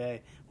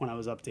yesterday when I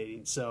was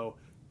updating. So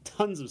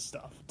tons of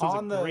stuff.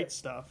 Tons of great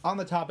stuff. On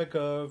the topic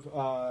of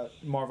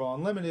Marvel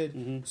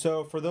Unlimited,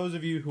 so for those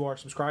of you who are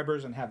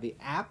subscribers and have the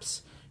apps,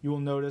 you will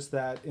notice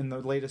that in the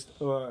latest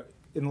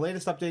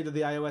update of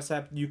the iOS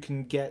app, you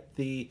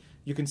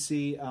can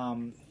see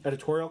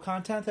editorial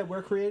content that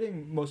we're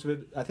creating. Most of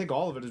it, I think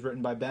all of it, is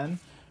written by Ben.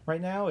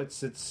 right now.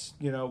 It's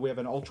we have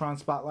an Ultron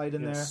spotlight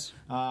in Yes.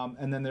 there,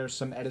 and then there's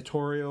some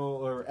editorial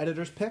or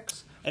editor's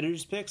picks.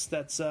 Editor's picks,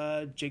 that's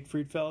Jake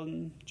Friedfeld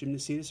and Jim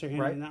Nacidis are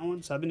handling Right. that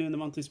one. So I've been doing the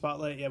monthly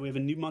spotlight. Yeah, we have a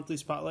new monthly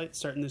spotlight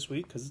starting this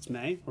week because it's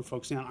May. We're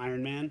focusing on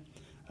Iron Man.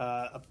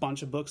 A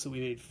bunch of books that we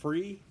made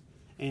free,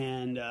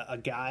 and a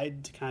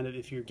guide to kind of,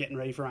 if you're getting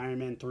ready for Iron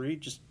Man 3,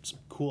 just some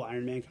cool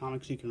Iron Man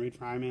comics you can read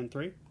for Iron Man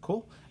 3.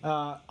 Cool.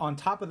 On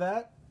top of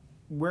that,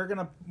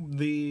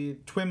 the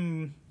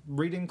Twim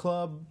reading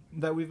club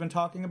that we've been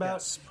talking about.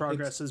 Yes,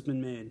 progress has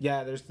been made.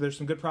 Yeah, there's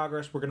some good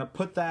progress. We're going to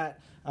put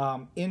that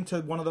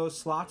into one of those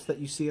slots that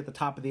you see at the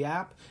top of the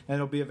app, and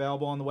it'll be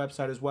available on the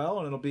website as well.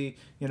 And it'll be,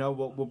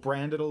 we'll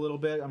brand it a little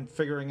bit. I'm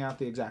figuring out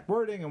the exact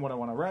wording and what I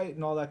want to write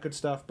and all that good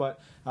stuff.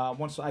 But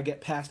once I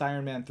get past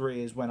Iron Man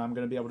 3 is when I'm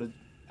going to be able to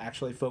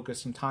actually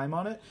focus some time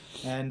on it.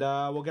 And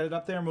we'll get it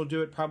up there, and we'll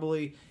do it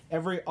probably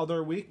every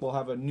other week. We'll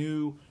have a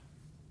new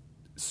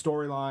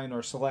storyline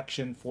or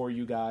selection for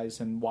you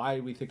guys and why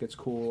we think it's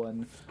cool.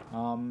 And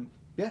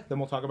then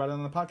we'll talk about it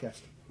on the podcast.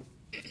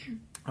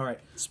 All right.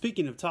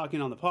 Speaking of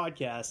talking on the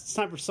podcast, it's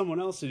time for someone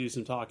else to do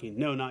some talking.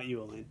 No, not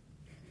you, Elaine.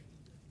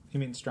 You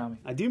mean Strami?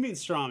 I do mean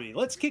Strami.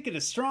 Let's kick it to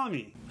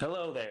Strami.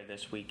 Hello there.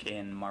 This week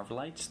in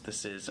Marvelites,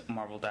 this is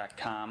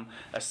Marvel.com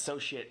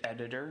Associate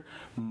Editor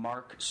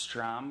Mark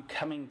Strom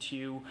coming to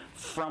you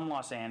from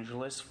Los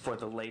Angeles for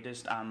the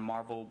latest on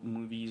Marvel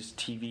movies,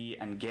 TV,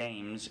 and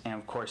games. And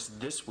of course,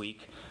 this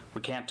week,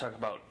 we can't talk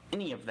about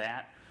any of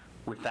that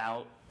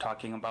without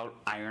talking about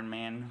Iron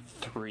Man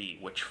 3,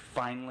 which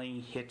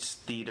finally hits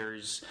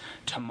theaters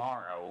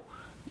tomorrow.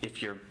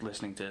 If you're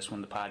listening to this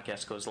when the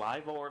podcast goes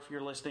live, or if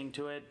you're listening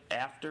to it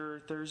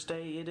after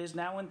Thursday, it is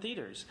now in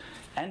theaters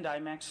and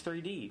IMAX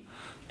 3D.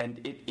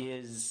 And it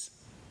is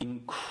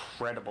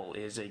incredible.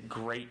 It is a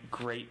great,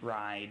 great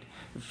ride.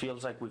 It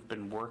feels like we've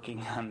been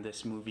working on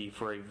this movie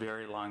for a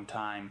very long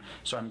time.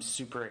 So I'm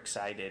super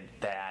excited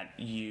that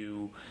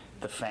you,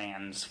 the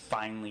fans,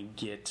 finally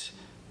get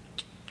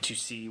to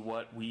see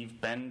what we've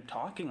been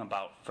talking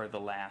about for the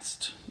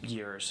last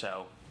year or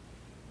so.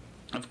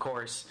 Of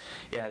course,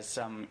 it has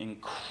some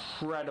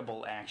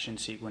incredible action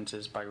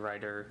sequences by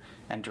writer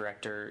and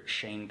director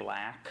Shane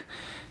Black.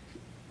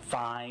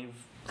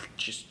 5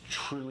 just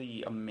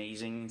truly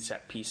amazing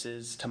set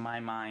pieces to my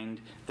mind.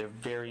 They're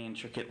very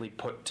intricately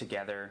put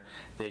together.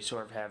 They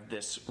sort of have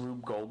this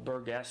Rube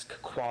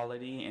Goldberg-esque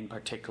quality, in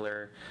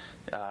particular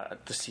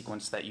the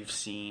sequence that you've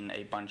seen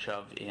a bunch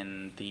of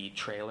in the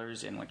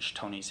trailers in which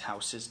Tony's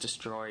house is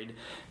destroyed,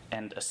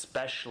 and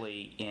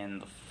especially in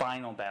the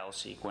final battle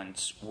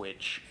sequence,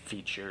 which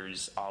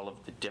features all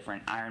of the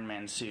different Iron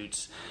Man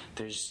suits.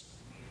 There's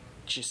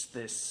just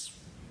this,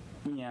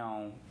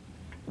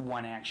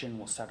 one action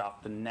will set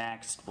off the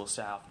next,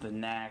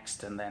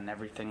 and then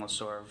everything will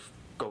sort of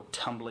go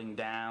tumbling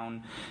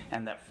down,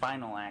 and that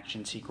final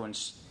action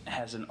sequence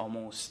has an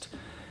almost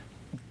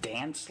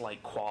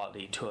dance-like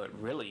quality to it,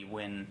 really,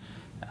 when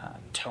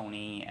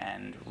Tony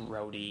and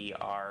Rhodey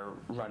are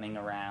running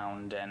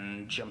around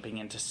and jumping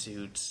into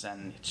suits,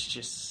 and it's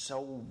just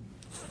so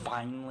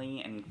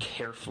finely and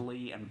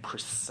carefully and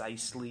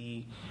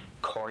precisely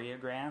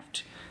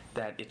choreographed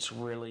that it's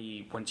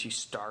really, once you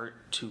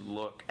start to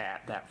look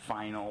at that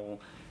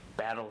final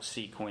battle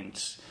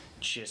sequence,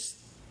 just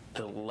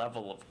the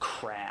level of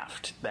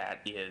craft that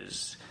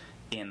is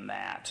in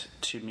that,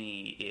 to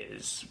me,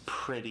 is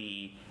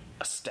pretty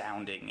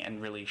astounding and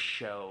really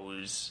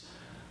shows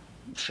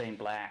Shane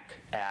Black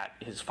at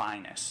his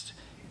finest.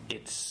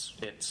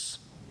 It's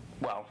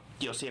well,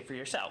 you'll see it for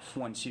yourself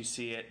once you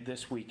see it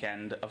this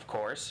weekend, of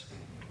course.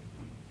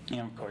 And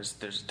of course,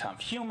 there's a ton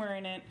of humor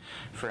in it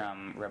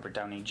from Robert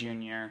Downey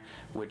Jr.,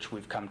 which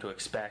we've come to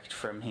expect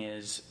from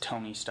his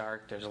Tony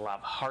Stark. There's a lot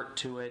of heart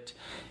to it.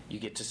 You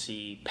get to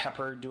see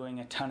Pepper doing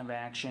a ton of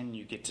action.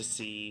 You get to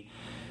see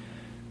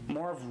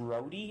more of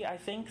Rhodey, I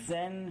think,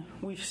 than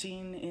we've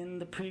seen in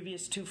the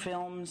previous 2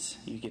 films.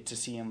 You get to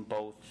see him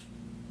both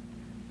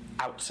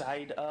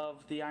outside of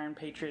the Iron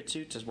Patriot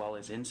suits as well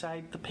as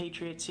inside the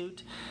Patriot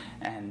suit.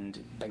 And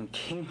Ben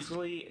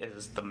Kingsley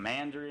as the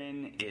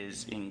Mandarin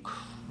is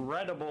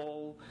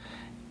incredible.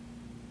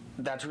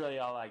 That's really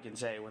all I can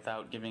say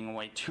without giving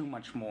away too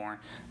much more.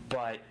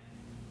 But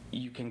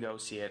you can go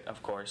see it,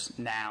 of course,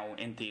 now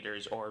in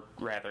theaters, or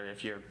rather,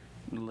 if you're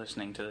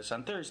listening to this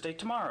on Thursday,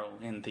 tomorrow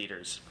in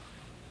theaters.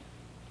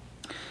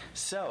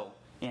 So,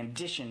 in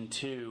addition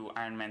to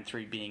Iron Man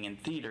 3 being in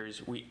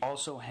theaters, we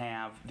also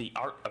have The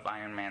Art of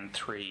Iron Man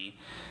 3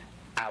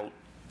 out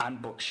on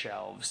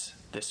bookshelves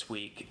this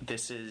week.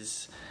 This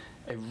is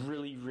a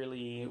really,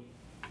 really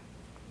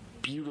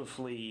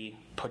beautifully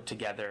put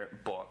together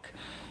book.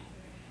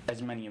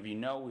 As many of you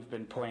know, we've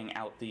been putting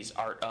out these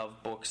Art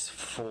of books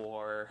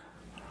for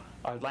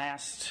our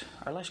last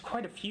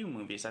quite a few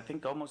movies. I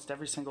think almost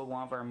every single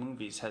one of our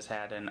movies has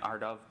had an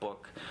Art of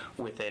book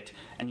with it,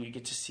 and you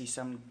get to see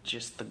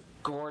just the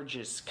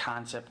gorgeous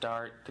concept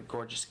art, the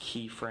gorgeous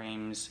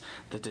keyframes,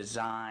 the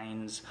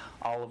designs,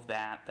 all of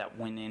that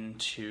went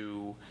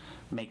into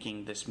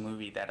making this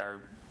movie that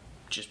are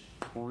just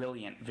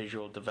brilliant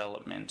visual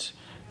development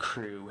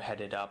crew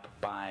headed up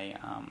by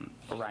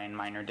Ryan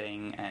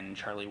Meinerding and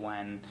Charlie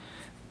Wen.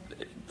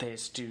 They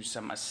just do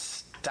some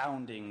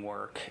astounding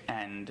work,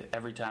 and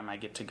every time I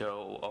get to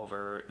go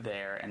over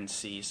there and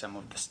see some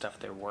of the stuff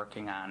they're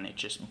working on, it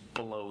just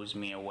blows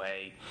me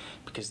away,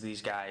 because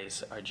these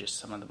guys are just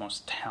some of the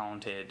most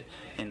talented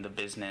in the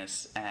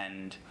business,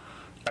 and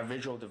our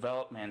visual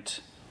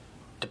development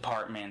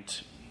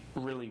department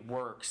really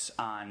works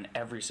on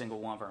every single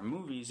one of our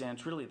movies, and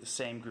it's really the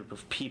same group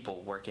of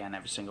people working on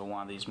every single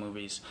one of these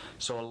movies.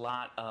 So a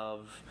lot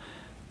of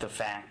the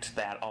fact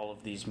that all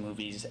of these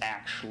movies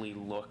actually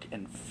look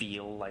and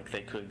feel like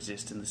they could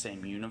exist in the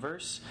same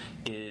universe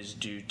is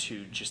due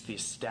to just the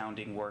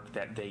astounding work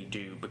that they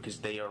do, because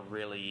they are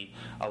really,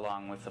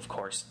 along with, of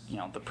course,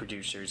 the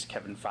producers,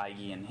 Kevin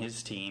Feige and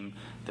his team,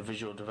 the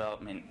visual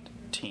development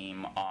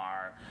team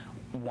are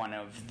one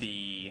of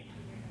the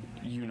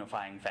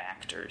unifying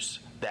factors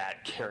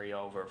that carry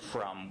over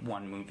from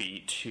one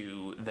movie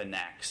to the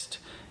next,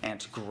 and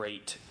it's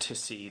great to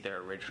see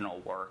their original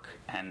work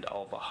and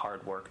all the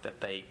hard work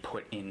that they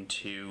put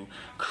into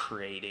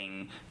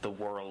creating the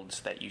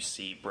worlds that you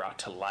see brought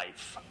to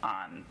life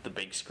on the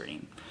big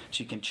screen.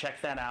 So you can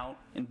check that out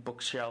in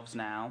bookshelves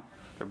now,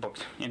 or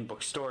in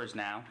bookstores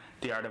now,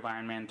 The Art of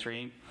Iron Man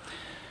 3.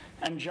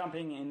 And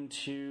jumping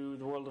into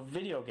the world of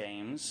video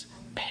games,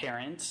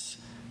 parents,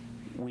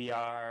 we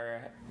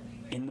are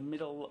in the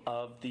middle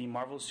of the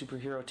Marvel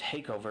superhero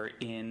takeover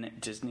in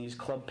Disney's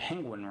Club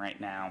Penguin right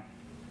now.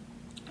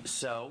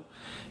 So,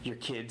 your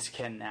kids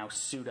can now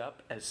suit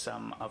up as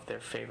some of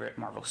their favorite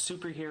Marvel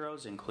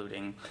superheroes,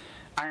 including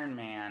Iron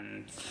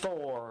Man,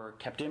 Thor,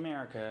 Captain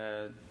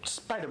America,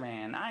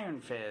 Spider-Man, Iron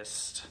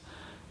Fist,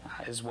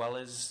 as well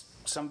as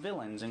some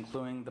villains,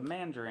 including the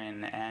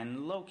Mandarin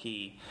and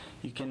Loki.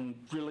 You can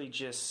really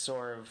just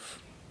sort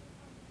of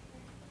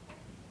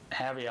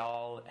have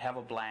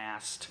a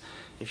blast.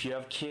 If you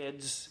have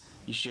kids,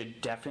 you should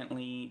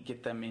definitely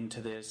get them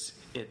into this.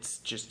 It's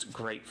just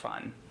great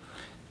fun.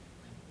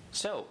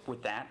 So,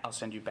 with that, I'll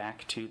send you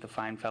back to the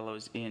fine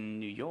fellows in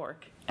New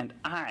York, and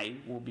I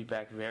will be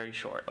back very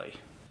shortly.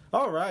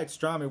 All right,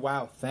 Strami.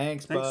 Wow,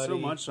 thanks, buddy. Thanks so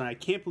much, man. I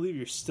can't believe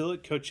you're still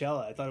at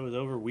Coachella. I thought it was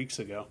over weeks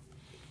ago.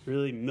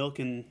 Really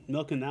milking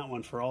that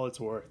one for all it's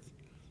worth.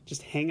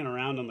 Just hanging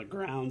around on the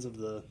grounds of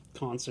the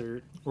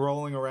concert.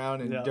 Rolling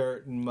around in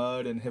dirt and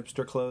mud and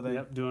hipster clothing.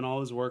 Yep, doing all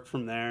his work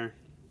from there.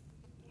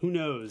 Who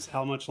knows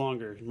how much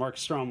longer Mark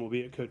Strom will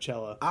be at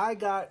Coachella. I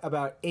got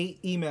about 8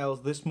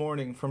 emails this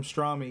morning from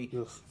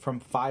Strami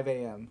from 5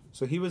 a.m.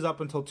 So he was up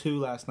until 2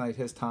 last night,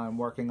 his time,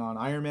 working on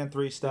Iron Man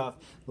 3 stuff,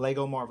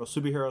 Lego Marvel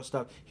superhero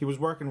stuff. He was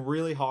working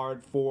really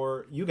hard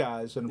for you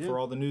guys and for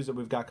all the news that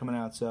we've got coming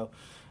out. So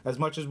as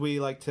much as we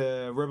like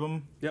to rib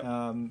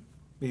him,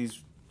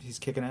 he's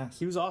kicking ass.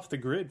 He was off the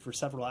grid for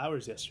several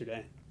hours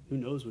yesterday. Who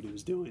knows what he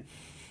was doing?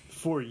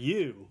 For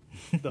you,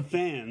 the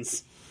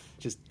fans,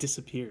 just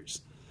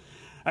disappears.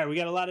 All right, we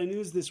got a lot of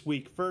news this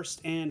week. First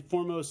and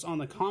foremost, on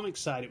the comic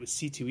side, it was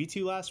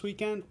C2E2 last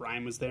weekend.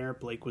 Ryan was there.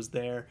 Blake was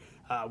there.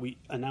 We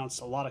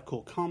announced a lot of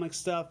cool comic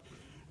stuff.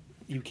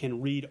 You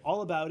can read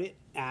all about it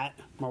at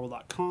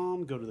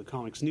Marvel.com. Go to the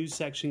comics news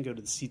section. Go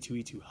to the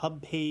C2E2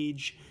 hub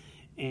page.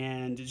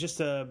 And just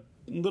a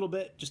little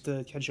bit, just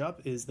to catch up,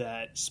 is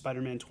that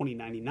Spider-Man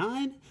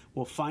 2099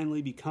 will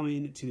finally be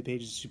coming to the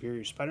pages of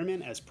Superior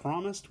Spider-Man as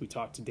promised. We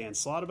talked to Dan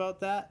Slott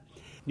about that.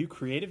 New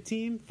creative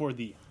team for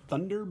the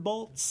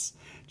Thunderbolts.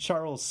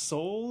 Charles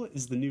Soule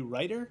is the new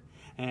writer,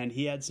 and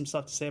he had some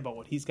stuff to say about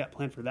what he's got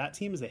planned for that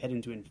team as they head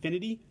into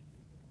Infinity.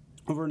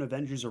 Over in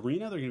Avengers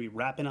Arena, they're going to be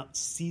wrapping up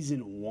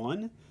Season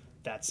 1.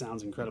 That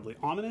sounds incredibly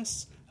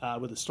ominous,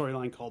 with a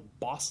storyline called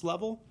Boss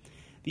Level.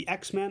 The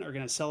X-Men are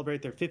going to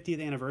celebrate their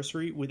 50th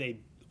anniversary with a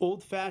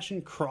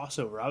old-fashioned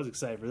crossover. I was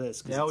excited for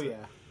this. Hell yeah.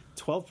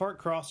 12-part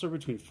crossover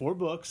between 4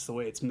 books, the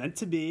way it's meant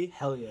to be.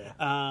 Hell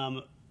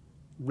yeah.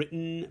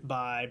 Written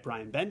by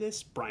Brian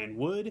Bendis, Brian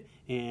Wood,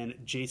 and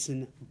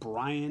Jason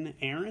Brian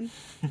Aaron.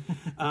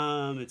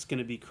 It's going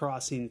to be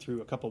crossing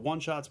through a couple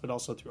one-shots, but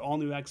also through all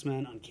new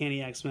X-Men,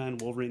 Uncanny X-Men,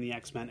 Wolverine the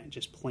X-Men, and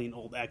just plain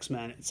old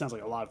X-Men. It sounds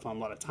like a lot of fun, a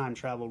lot of time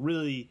travel.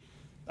 Really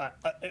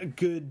a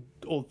good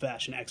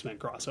old-fashioned X-Men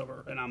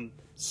crossover, and I'm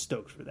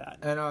stoked for that.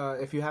 And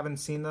if you haven't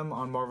seen them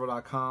on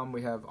Marvel.com,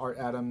 we have Art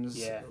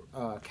Adams'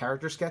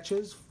 character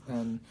sketches,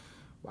 and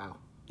wow.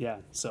 Yeah,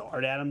 so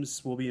Art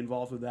Adams will be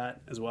involved with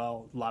that as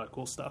well. A lot of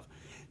cool stuff.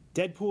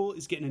 Deadpool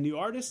is getting a new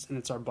artist, and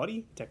it's our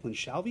buddy, Declan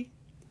Shalvey.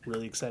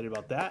 Really excited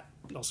about that.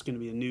 Also going to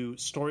be a new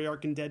story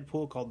arc in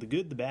Deadpool called The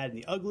Good, the Bad,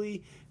 and the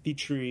Ugly,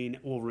 featuring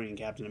Wolverine and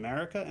Captain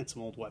America and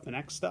some old Weapon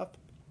X stuff.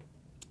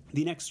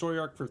 The next story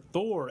arc for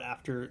Thor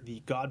after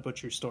the God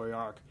Butcher story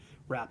arc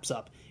wraps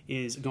up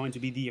is going to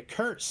be The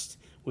Accursed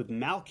with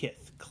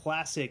Malekith,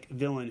 classic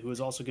villain who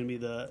is also going to be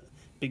the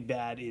big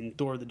bad in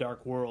Thor the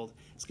Dark World.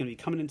 It's going to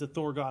be coming into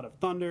Thor God of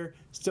Thunder,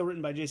 still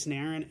written by Jason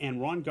Aaron,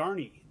 and Ron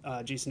Garney,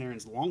 Jason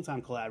Aaron's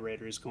longtime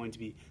collaborator, is going to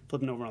be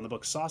flipping over on the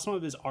book. Saw some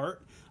of his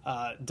art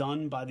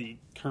done by the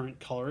current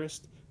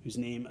colorist whose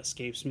name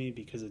escapes me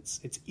because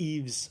it's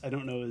Yves. I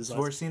don't know his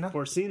last Svorcina?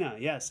 Svorcina,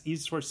 yes,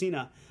 Yves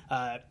Svorcina.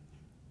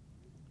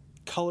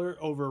 Color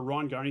over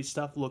Ron Garney's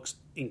stuff looks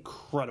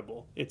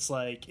incredible. It's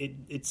like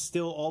it's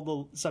still all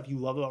the stuff you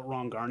love about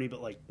Ron Garney,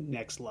 but like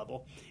next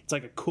level. It's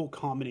like a cool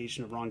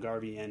combination of Ron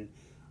Garney and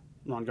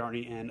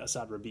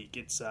Asad Rabiq.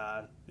 It's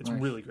Nice.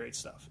 really great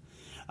stuff.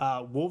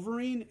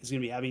 Wolverine is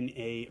going to be having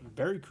a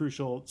very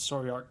crucial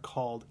story arc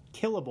called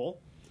Killable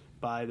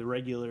by the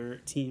regular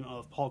team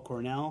of Paul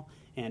Cornell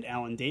and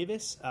Alan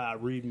Davis.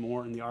 Read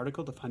more in the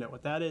article to find out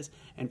what that is.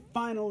 And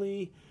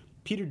finally,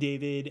 Peter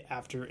David,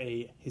 after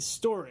a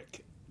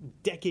historic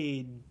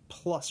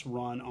decade-plus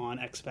run on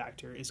X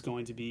Factor, is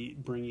going to be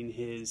bringing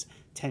his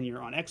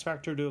tenure on X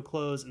Factor to a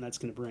close, and that's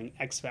going to bring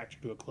X Factor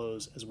to a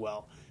close as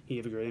well. He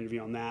gave a great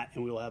interview on that,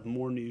 and we will have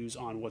more news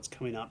on what's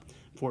coming up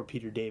for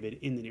Peter David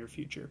in the near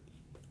future.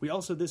 We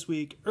also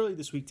early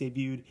this week,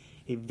 debuted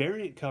a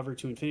variant cover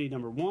to Infinity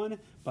 #1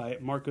 by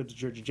Marko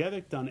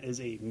Djurdjevic, done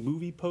as a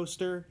movie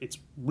poster. It's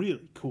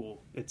really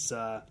cool. It's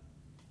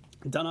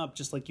done up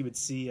just like you would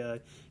see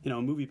a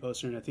movie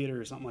poster in a theater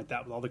or something like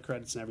that, with all the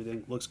credits and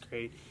everything. Looks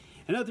great.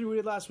 Another thing we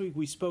did last week,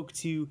 we spoke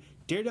to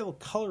Daredevil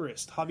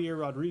colorist Javier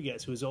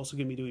Rodriguez, who is also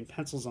going to be doing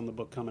pencils on the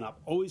book coming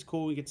up. Always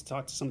cool. We get to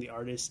talk to some of the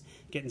artists,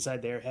 get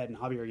inside their head, and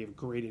Javier gave a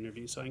great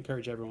interview, so I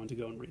encourage everyone to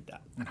go and read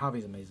that. And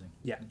Javi's amazing.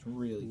 Yeah. It's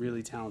really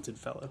Really talented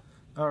fellow.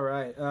 All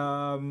right.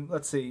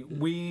 Let's see.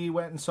 We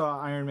went and saw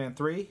Iron Man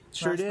 3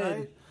 Sure last did.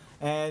 night.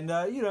 And,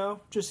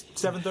 just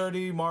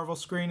 7:30 Marvel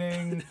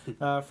screening,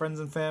 friends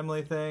and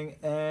family thing.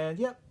 And,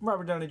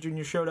 Robert Downey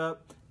Jr. showed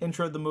up,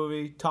 introed the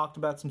movie, talked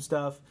about some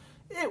stuff.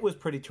 It was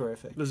pretty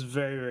terrific. It was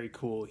very, very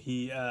cool.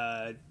 He,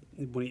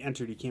 when he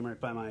entered, he came right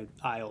by my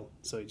aisle,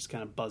 so he just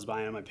kind of buzzed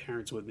by, and my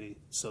parents with me.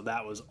 So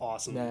that was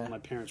awesome. Yeah. My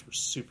parents were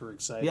super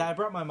excited. Yeah, I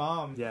brought my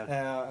mom.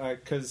 Yeah.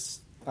 Because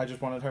I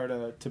just wanted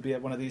her to be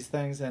at one of these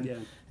things,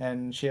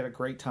 and she had a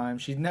great time.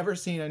 She'd never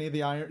seen any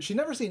of she'd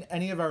never seen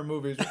any of our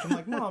movies. Which I'm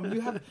like, Mom,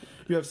 you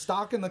have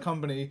stock in the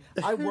company.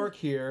 I work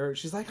here.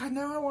 She's like, I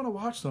want to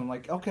watch them. I'm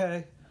like,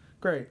 okay,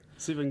 great.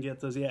 See if we can get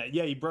those. Yeah,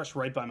 he brushed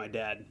right by my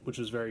dad, which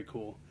was very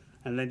cool.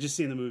 And then just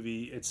seeing the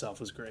movie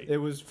itself was great. It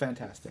was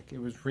fantastic. It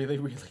was really,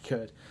 really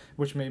good,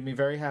 which made me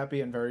very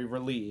happy and very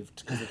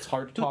relieved, because it's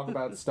hard to talk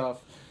about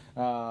stuff,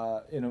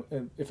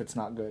 if it's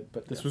not good.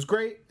 But this was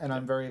great, and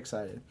I'm very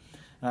excited.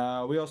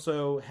 We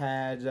also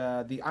had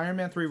the Iron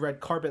Man 3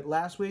 red carpet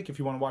last week. If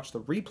you want to watch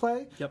the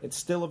replay, it's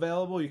still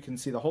available. You can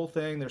see the whole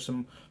thing. There's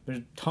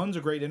tons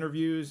of great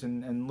interviews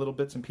and little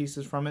bits and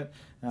pieces from it.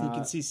 You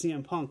can see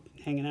CM Punk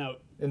hanging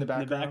out in the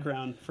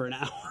background for an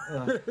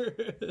hour.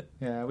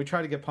 Yeah, we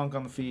try to get Punk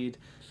on the feed,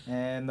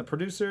 and the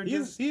producer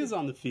he is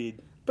on the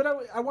feed. But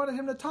I wanted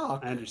him to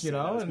talk. I understand.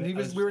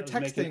 We were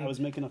texting. I was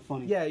making a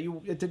funny. Yeah,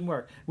 it didn't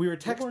work. We were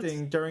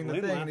texting during the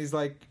thing, and he's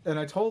like, and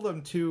I told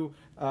him to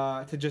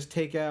just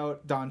take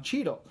out Don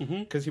Cheadle,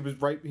 because he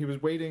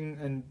was waiting,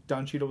 and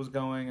Don Cheadle was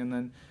going, and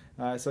then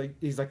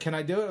he's like, can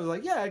I do it? I was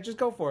like, yeah, just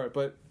go for it.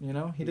 But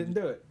he didn't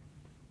do it.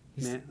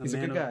 He's a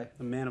good guy.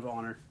 A man of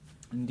honor.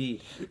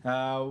 Indeed.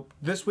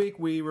 This week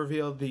we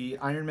revealed the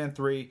Iron Man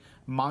 3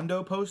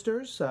 Mondo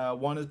posters.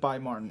 One is by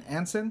Martin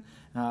Anson.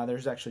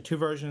 There's actually two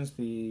versions,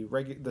 the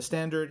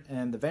standard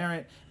and the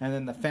variant, and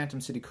then the Phantom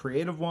City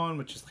Creative one,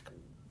 which is like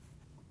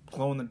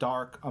glow in the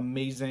dark,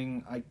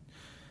 amazing.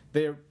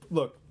 They're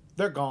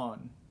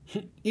gone.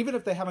 Even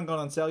if they haven't gone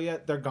on sale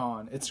yet, they're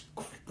gone. It's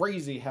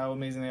crazy how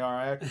amazing they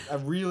are. I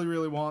really,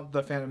 really want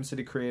the Phantom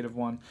City Creative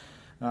one.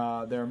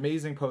 They're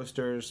amazing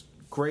posters.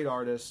 Great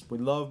artists. We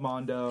love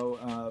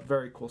Mondo.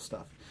 Very cool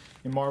stuff.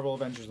 In Marvel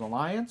Avengers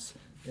Alliance,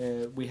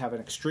 we have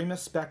an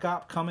Extremis Spec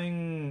Op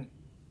coming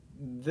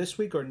this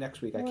week or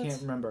next week. I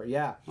can't remember.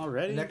 Yeah.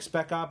 Already? Next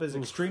Spec Op is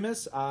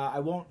Extremis. I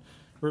won't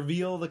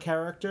reveal the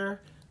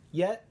character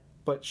yet,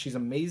 but she's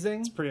amazing.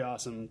 It's pretty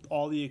awesome.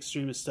 All the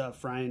Extremis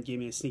stuff, Ryan gave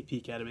me a sneak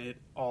peek at it. It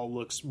all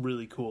looks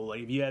really cool.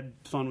 Like, if you had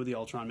fun with the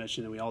Ultron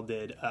mission, and we all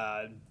did,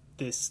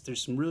 there's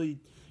some really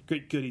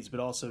great goodies, but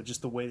also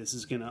just the way this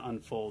is going to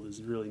unfold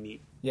is really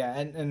neat. Yeah,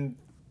 and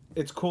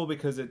it's cool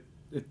because it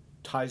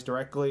ties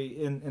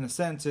directly, in a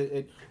sense,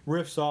 it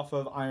riffs off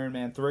of Iron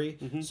Man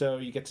 3. So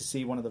you get to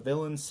see one of the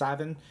villains,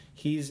 Savin.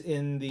 He's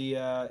in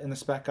the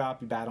Spec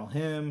Op. You battle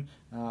him.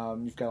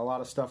 You've got a lot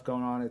of stuff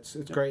going on. It's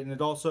great. And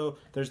it also,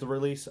 there's the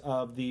release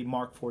of the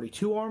Mark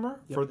 42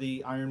 armor for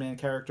the Iron Man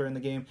character in the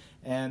game,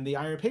 and the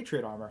Iron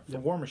Patriot armor for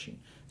War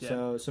Machine.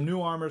 So some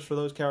new armors for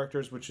those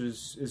characters, which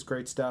is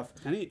great stuff.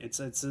 And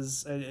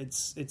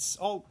it's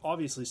all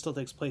obviously still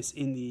takes place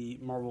in the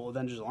Marvel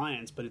Avengers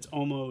Alliance, but it's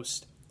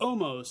almost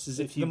as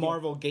if you the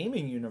Marvel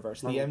gaming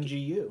universe, the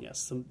MGU.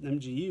 Yes, the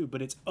MGU,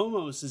 but it's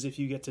almost as if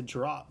you get to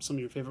drop some of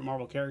your favorite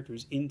Marvel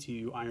characters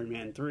into Iron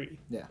Man 3.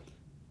 Yeah.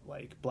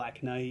 Like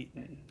Black Knight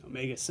and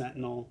Omega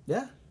Sentinel.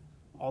 Yeah.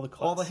 All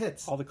the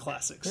hits. All the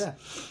classics. Yeah,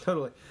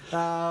 totally.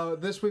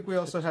 This week we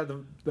also had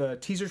the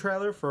teaser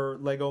trailer for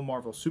Lego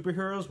Marvel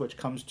Superheroes, which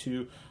comes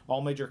to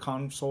all major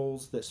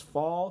consoles this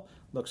fall.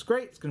 Looks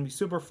great. It's going to be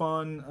super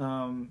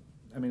fun.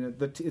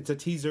 It's a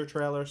teaser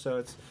trailer, so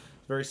it's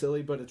very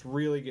silly, but it's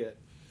really good.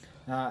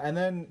 And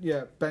then,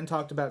 yeah, Ben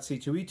talked about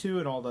C2E2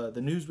 and all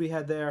the news we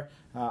had there.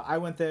 I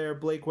went there.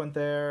 Blake went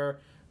there.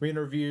 We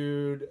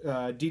interviewed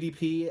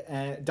DDP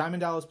and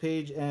Diamond Dallas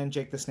Page and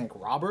Jake the Snake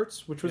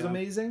Roberts, which was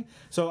amazing.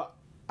 So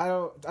I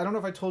don't know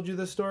if I told you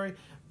this story,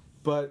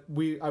 but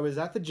I was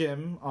at the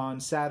gym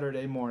on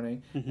Saturday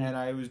morning, and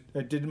I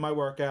did my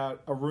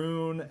workout.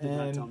 Arun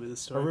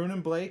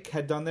and Blake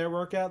had done their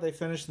workout. They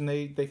finished, and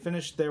they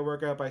finished their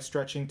workout by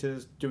stretching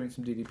to doing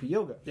some DDP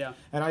yoga. Yeah.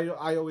 And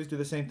I always do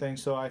the same thing.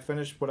 So I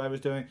finished what I was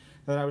doing, and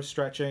then I was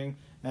stretching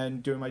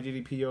and doing my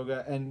DDP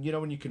yoga. And you know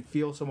when you can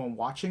feel someone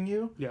watching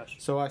you? Yes.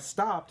 So I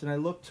stopped and I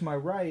looked to my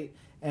right,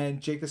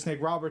 and Jake the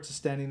Snake Roberts is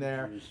standing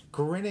there,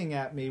 grinning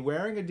at me,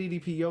 wearing a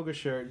DDP yoga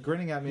shirt,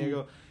 grinning at me. I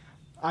go,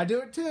 I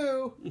do it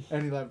too.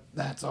 And he's like,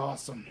 that's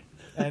awesome.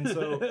 And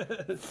so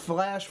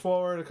flash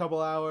forward a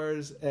couple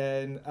hours,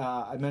 and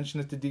I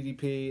mentioned it to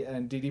DDP,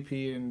 and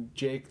DDP and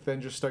Jake then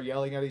just start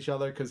yelling at each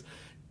other because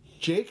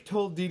Jake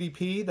told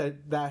DDP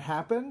that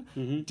happened.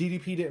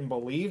 DDP didn't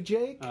believe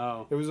Jake.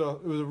 Oh. It was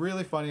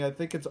really funny. I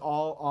think it's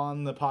all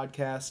on the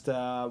podcast.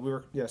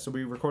 So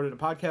we recorded a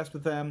podcast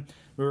with them.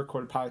 We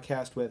recorded a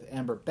podcast with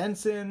Amber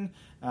Benson,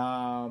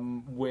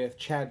 with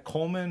Chad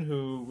Coleman,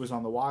 who was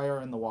on The Wire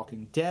and The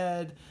Walking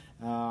Dead.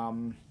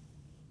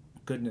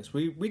 Goodness,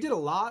 we did a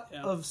lot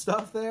of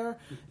stuff there.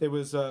 It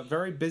was a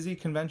very busy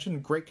convention,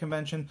 great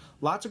convention.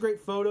 Lots of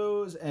great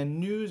photos and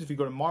news. If you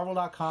go to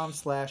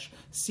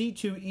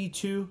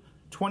marvel.com/C2E2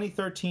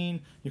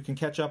 2013, you can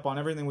catch up on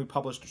everything we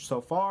published so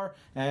far,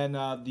 and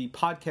the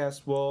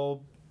podcast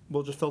we'll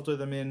just filter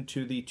them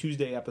into the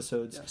Tuesday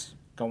episodes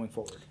going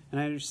forward. And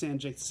I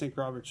understand Jake the Snake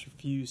Roberts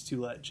refused to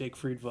let Jake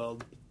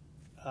Friedfeld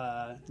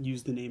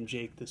use the name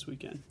Jake this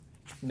weekend.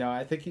 No,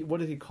 I think what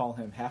did he call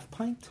him? Half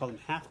pint? Called him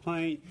half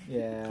pint.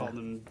 Yeah. Called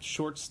him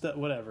short stuff.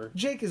 Whatever.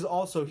 Jake is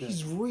also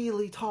he's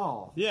really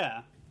tall.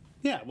 Yeah.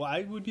 Yeah. Well,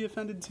 I would be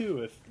offended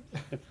too if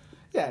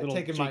little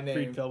taking Jake my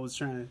name. Friedfeld was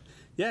trying to.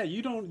 Yeah,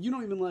 you don't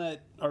even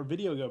let our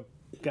video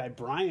guy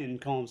Brian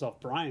call himself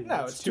Brian.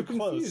 No, it's too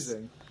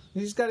confusing.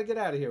 He's got to get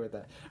out of here with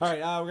that. All right,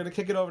 we're gonna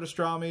kick it over to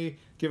Strami.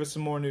 Give us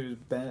some more news,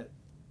 Ben.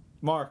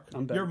 Mark,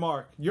 I'm Ben. You're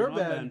Mark. You're I'm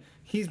Ben. Ben.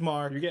 He's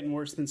Mark. You're getting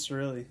worse than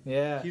Cirilli.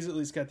 Yeah. He's at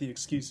least got the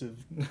excuse of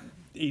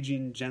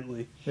aging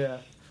gently. Yeah.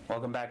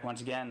 Welcome back once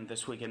again.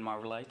 This week in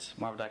Marvelites,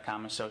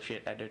 Marvel.com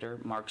associate editor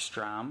Mark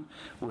Strom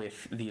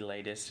with the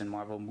latest in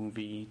Marvel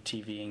movie,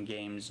 TV, and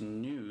games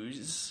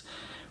news,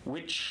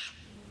 which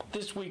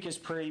this week is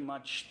pretty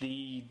much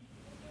the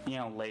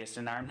latest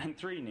in Iron Man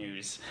 3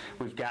 news.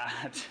 We've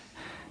got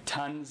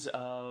tons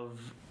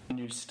of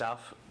new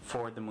stuff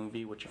for the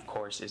movie, which of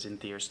course is in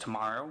theaters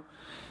tomorrow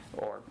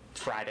or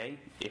Friday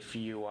if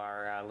you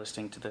are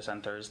listening to this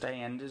on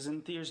Thursday, and is in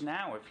theaters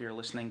now if you're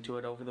listening to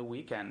it over the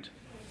weekend.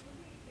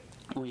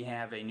 We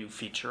have a new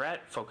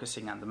featurette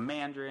focusing on the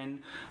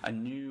Mandarin, a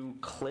new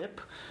clip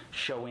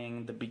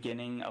showing the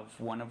beginning of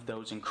one of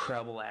those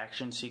incredible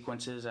action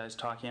sequences I was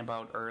talking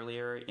about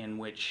earlier, in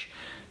which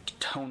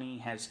Tony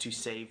has to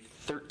save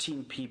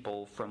 13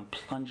 people from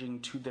plunging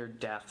to their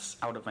deaths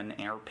out of an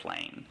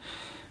airplane.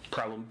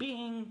 Problem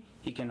being,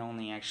 he can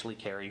only actually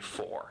carry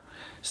 4.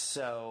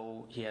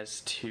 So he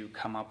has to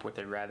come up with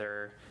a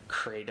rather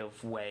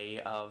creative way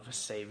of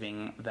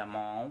saving them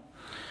all.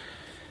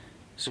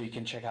 So you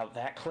can check out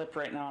that clip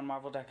right now on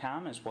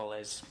Marvel.com, as well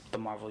as the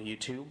Marvel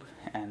YouTube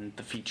and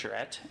the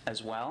featurette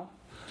as well.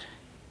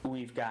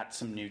 We've got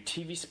some new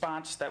TV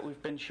spots that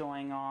we've been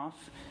showing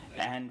off,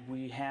 and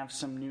we have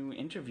some new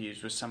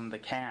interviews with some of the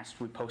cast.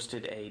 We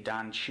posted a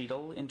Don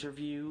Cheadle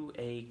interview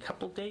a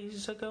couple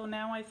days ago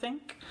now, I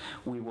think.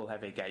 We will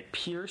have a Guy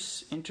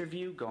Pearce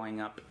interview going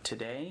up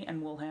today,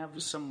 and we'll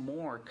have some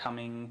more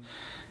coming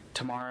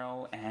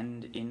tomorrow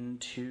and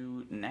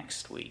into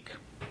next week.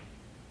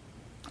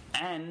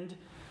 And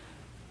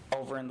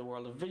over in the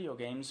world of video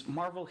games,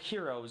 Marvel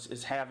Heroes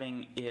is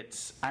having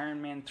its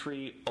Iron Man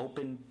 3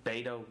 open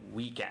beta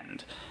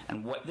weekend.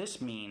 And what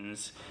this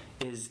means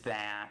is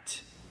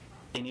that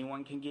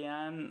anyone can get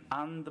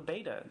on the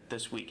beta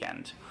this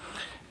weekend.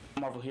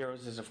 Marvel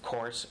Heroes is, of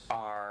course,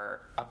 our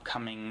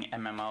upcoming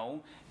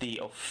MMO. The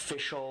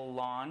official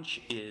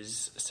launch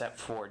is set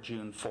for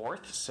June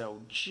 4th,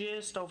 so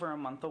just over a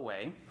month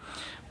away.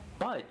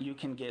 But you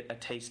can get a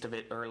taste of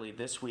it early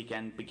this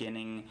weekend,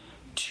 beginning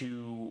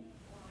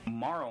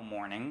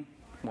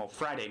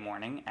Friday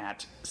morning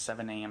at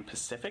 7 a.m.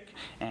 Pacific,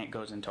 and it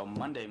goes until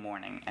Monday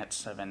morning at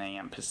 7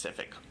 a.m.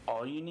 Pacific.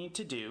 All you need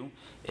to do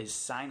is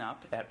sign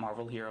up at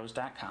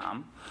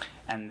marvelheroes.com,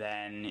 and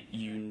then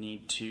you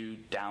need to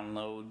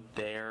download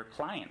their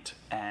client,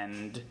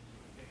 and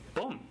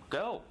boom,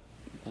 go.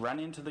 Run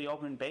into the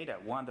open beta.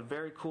 One of the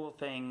very cool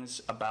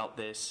things about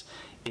this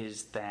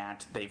is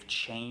that they've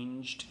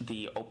changed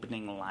the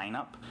opening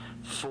lineup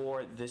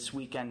for this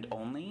weekend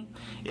only.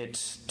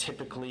 It's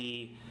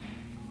typically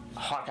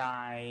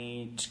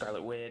Hawkeye,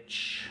 Scarlet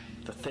Witch,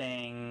 The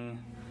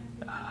Thing,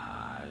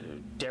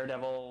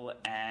 Daredevil,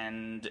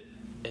 and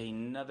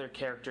another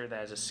character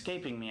that is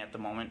escaping me at the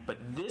moment. But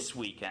this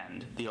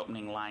weekend, the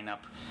opening lineup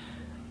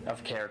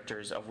of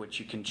characters of which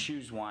you can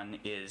choose one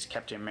is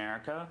Captain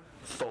America,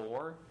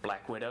 Thor,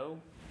 Black Widow,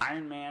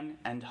 Iron Man,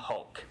 and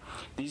Hulk.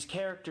 These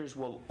characters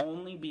will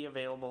only be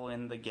available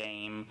in the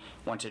game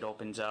once it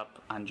opens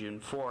up on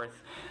June 4th,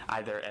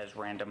 either as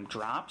random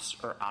drops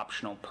or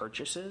optional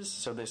purchases.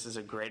 So this is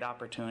a great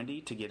opportunity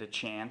to get a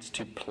chance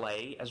to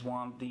play as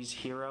one of these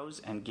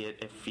heroes and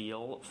get a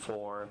feel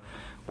for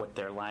what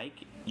they're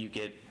like. You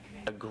get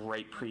a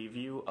great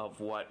preview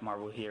of what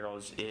Marvel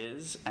Heroes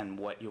is and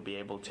what you'll be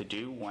able to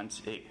do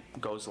once it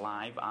goes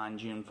live on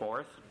June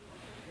 4th.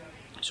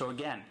 So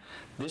again,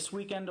 this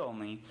weekend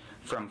only,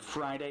 from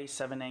Friday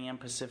 7 a.m.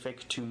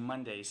 Pacific to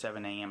Monday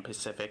 7 a.m.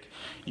 Pacific,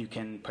 you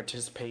can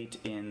participate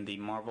in the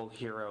Marvel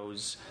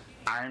Heroes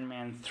Iron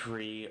Man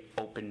 3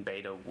 Open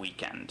Beta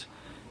Weekend.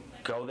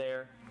 Go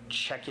there,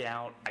 check it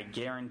out. I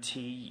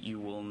guarantee you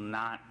will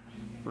not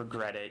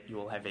regret it. You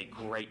will have a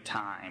great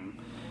time.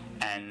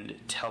 And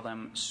tell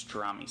them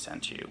Strami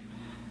sent you.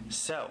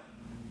 So,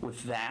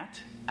 with that,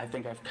 I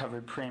think I've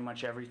covered pretty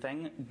much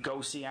everything.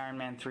 Go see Iron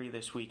Man 3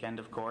 this weekend,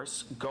 of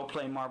course. Go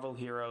play Marvel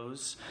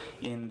Heroes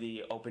in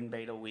the open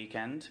beta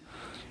weekend.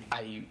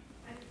 I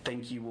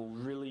think you will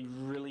really,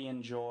 really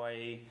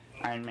enjoy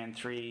Iron Man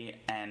 3,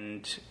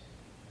 and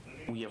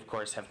we, of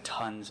course, have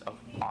tons of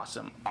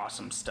awesome,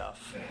 awesome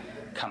stuff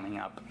coming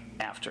up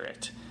after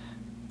it.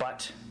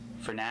 But,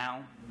 for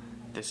now,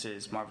 this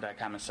is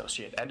Marvel.com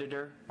Associate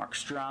Editor Mark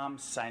Strom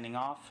signing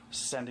off,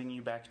 sending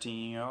you back to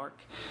New York.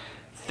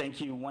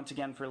 Thank you once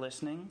again for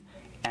listening,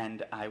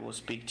 and I will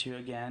speak to you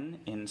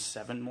again in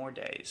 7 more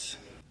days.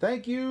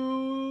 Thank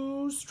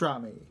you,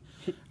 Strami.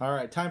 All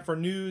right, time for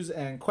news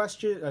and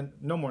questions.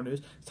 No more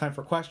news. It's time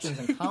for questions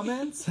and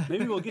comments.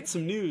 Maybe we'll get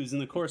some news in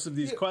the course of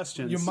these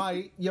questions. You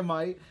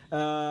might.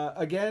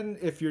 Again,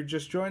 if you're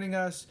just joining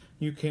us,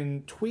 you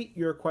can tweet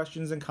your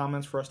questions and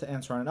comments for us to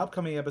answer on an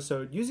upcoming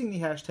episode using the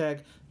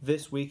hashtag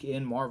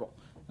 #ThisWeekInMarvel.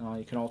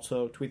 You can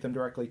also tweet them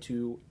directly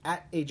to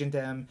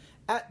 @AgentM,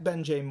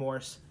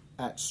 @BenJMorse,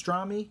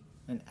 @Strami,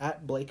 and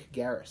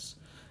 @BlakeGarris.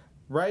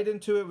 Right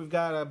into it, we've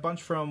got a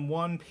bunch from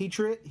One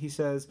Patriot. He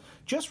says,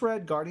 just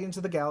read Guardians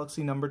of the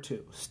Galaxy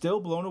 #2.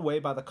 Still blown away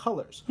by the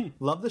colors.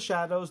 Love the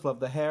shadows, love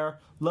the hair,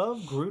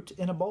 love Groot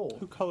in a bowl.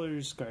 Who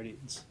colors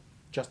Guardians?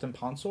 Justin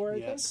Ponsor, I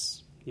think?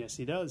 Yes,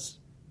 he does.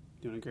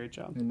 Doing a great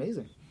job.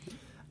 Amazing.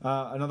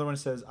 Another one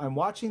says, I'm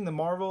watching the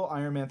Marvel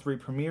Iron Man 3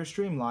 premiere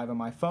stream live on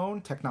my phone.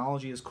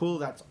 Technology is cool.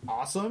 That's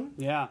awesome.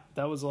 Yeah,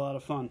 that was a lot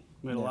of fun.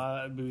 We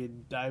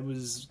had I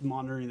was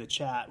monitoring the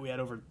chat. We had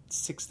over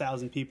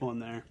 6,000 people in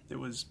there. It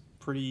was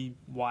pretty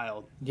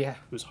wild. Yeah.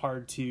 It was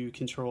hard to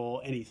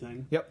control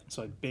anything. Yep.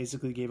 So I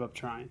basically gave up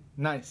trying.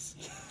 Nice.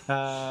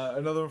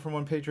 Another one from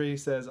One Patriot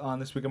says, on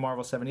This Week of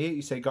Marvel 78,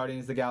 you say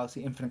Guardians of the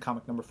Galaxy Infinite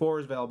Comic #4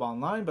 is available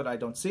online, but I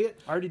don't see it.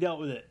 Already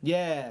dealt with it.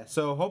 Yeah,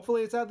 so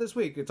hopefully it's out this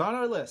week. It's on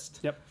our list.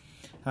 Yep.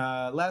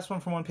 Last one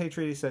from One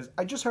Patriot, he says,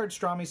 I just heard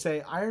Strami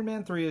say Iron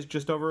Man 3 is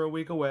just over a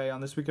week away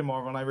on This Week in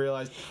Marvel, and I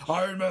realized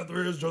Iron Man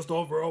 3 is just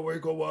over a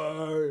week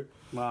away.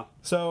 Wow.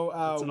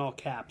 So, it's in all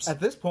caps. At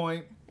this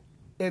point,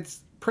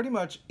 it's pretty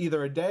much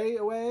either a day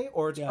away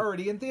or it's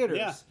already in theaters.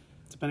 Yeah,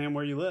 depending on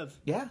where you live.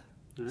 Yeah.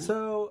 Right.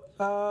 So,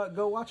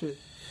 go watch it.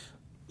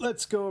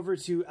 Let's go over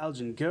to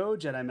Elgin Go,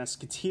 Jedi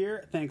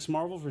Musketeer. Thanks,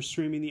 Marvel, for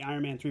streaming the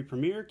Iron Man 3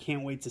 premiere.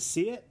 Can't wait to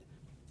see it.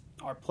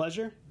 Our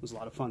pleasure. It was a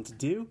lot of fun to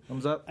do.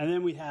 Thumbs up. And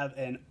then we have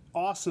an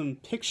awesome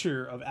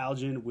picture of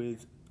Algin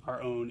with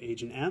our own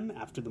Agent M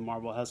after the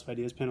Marvel House of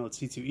Ideas panel at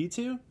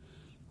C2E2.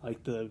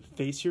 Like the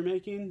face you're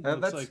making.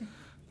 Looks like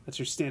that's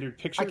your standard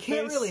picture I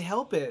can't face. really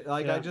help it.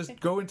 Like, I just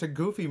go into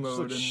goofy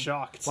mode. Just and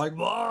shocked. Like,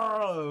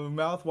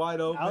 mouth wide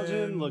open.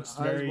 Algin looks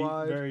very,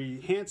 very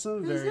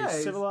handsome, very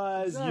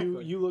civilized.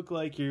 Exactly. You look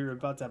like you're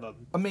about to have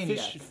a maniac.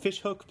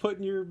 fish hook put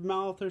in your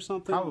mouth or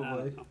something. Probably.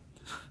 I don't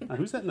know.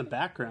 Who's that in the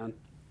background?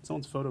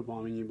 Someone's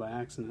photobombing you by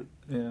accident.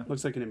 Yeah.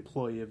 Looks like an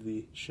employee of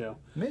the show.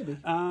 Maybe.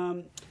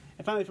 And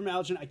finally from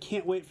Algin, I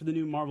can't wait for the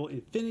new Marvel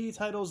Infinity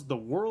titles. The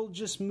World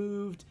just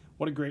moved.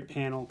 What a great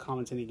panel,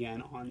 commenting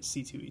again on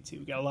C2E2.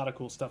 We got a lot of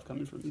cool stuff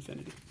coming from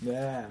Infinity.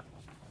 Yeah.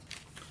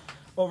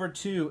 Over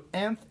to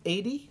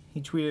Anth80.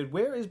 He tweeted,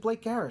 where is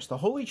Blake Garris? The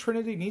Holy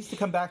Trinity needs to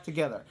come back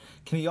together.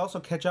 Can he also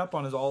catch up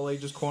on his All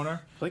Ages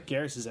Corner? Blake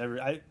Garris is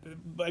I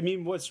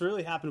mean, what's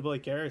really happened to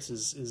Blake Garris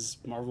is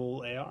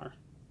Marvel AR.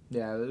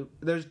 Yeah,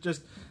 there's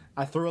just...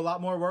 I threw a lot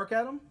more work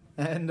at him,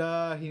 and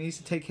he needs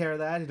to take care of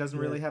that. He doesn't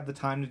really have the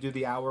time to do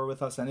the hour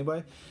with us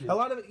anyway. A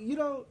lot of it,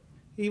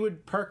 he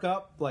would perk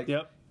up, like...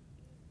 Yep.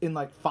 in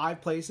like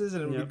 5 places,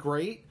 and it would be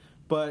great,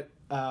 but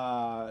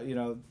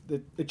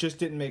it just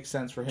didn't make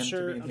sense for him to be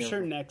in here. I'm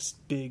sure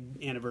next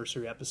big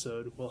anniversary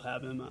episode we'll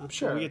have him.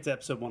 Sure. When we get to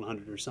episode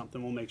 100 or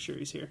something, we'll make sure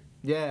he's here.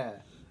 Yeah.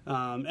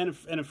 And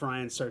if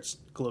Ryan starts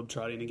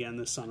globetrotting again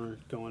this summer,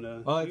 going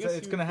to... Oh,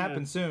 it's going to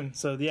happen soon.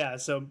 So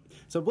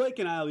Blake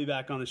and I will be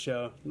back on the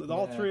show.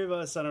 All 3 of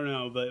us, I don't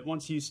know, but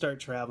once you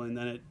start traveling,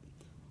 then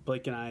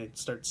Blake and I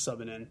start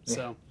subbing in. Yeah.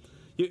 So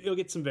you'll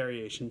get some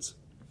variations.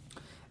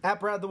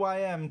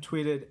 @BradTheYM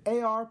tweeted,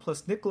 AR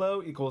plus Nick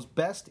Lowe equals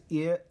best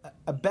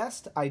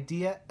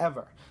idea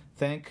ever.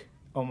 Thank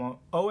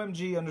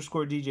OMG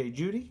 _DJ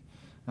Judy.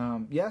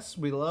 Yes,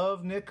 we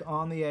love Nick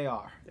on the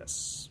AR.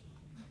 Yes.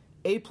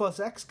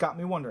 A+X got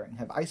me wondering,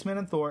 have Iceman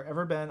and Thor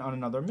ever been on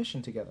another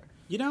mission together?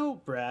 You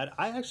know, Brad,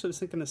 I actually was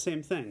thinking the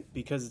same thing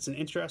because it's an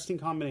interesting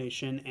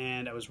combination,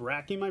 and I was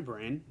racking my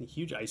brain. I'm a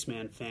huge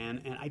Iceman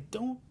fan, and I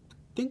don't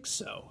think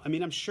so. I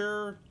mean, I'm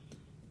sure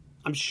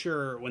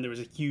when there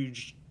was a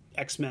huge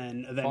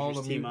X-Men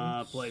Avengers team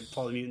up, like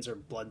Fall of the Mutants or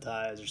Blood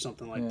Ties or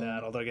something like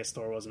that, although I guess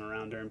Thor wasn't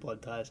around during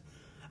Blood Ties.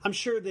 I'm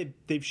sure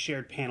they've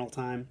shared panel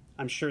time.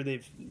 I'm sure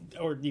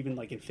or even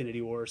like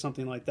Infinity War or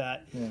something like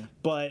that. Yeah.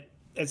 But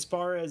as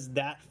far as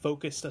that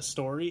focused a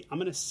story, I'm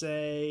going to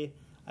say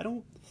I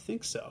don't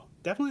think so.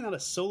 Definitely not a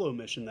solo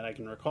mission that I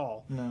can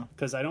recall. No.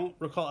 Because I don't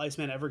recall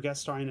Iceman ever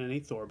guest starring in any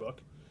Thor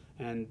book.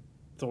 And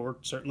Thor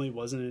certainly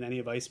wasn't in any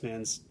of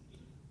Iceman's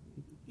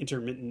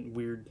intermittent,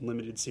 weird,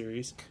 limited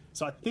series.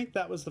 So I think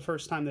that was the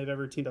first time they've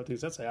ever teamed up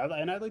together.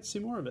 And I'd like to see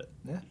more of it.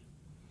 Yeah.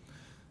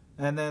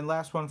 And then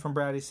last one from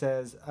Brady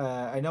says,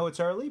 I know it's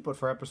early, but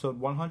for episode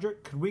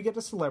 100, could we get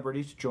a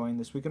celebrity to join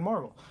This Week in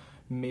Marvel?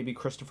 Maybe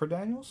Christopher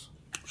Daniels?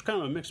 It's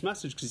kind of a mixed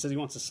message because he says he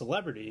wants a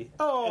celebrity.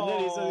 Oh. And then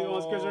he says he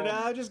wants Chris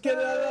O'Dowd. Just kidding.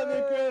 I love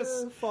you,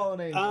 Chris.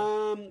 Fallen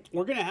angel.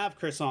 We're going to have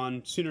Chris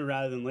on sooner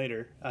rather than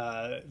later.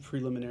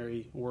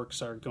 Preliminary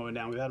works are going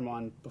down. We've had him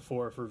on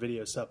before for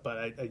video stuff,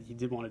 but he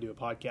did want to do a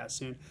podcast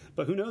soon.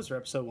 But who knows for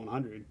episode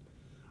 100?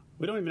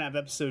 We don't even have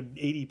episode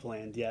 80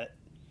 planned yet.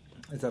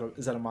 Is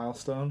that a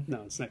milestone?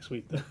 No, it's next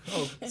week,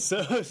 though.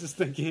 So I was just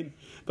thinking.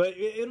 But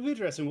it'll be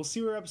interesting. We'll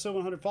see where episode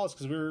 100 falls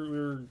because we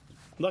were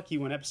lucky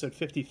when episode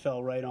 50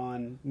 fell right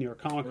on New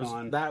York Comic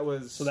Con. That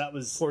was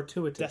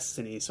fortuitous.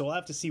 Destiny. So we'll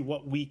have to see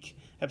what week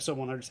episode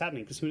 100 is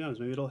happening because who knows?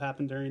 Maybe it'll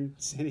happen during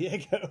San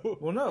Diego.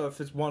 Well, no,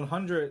 if it's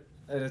 100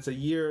 and it's a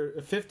year,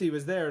 if 50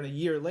 was there and a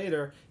year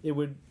later, it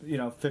would,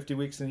 50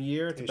 weeks in a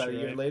year, it's about a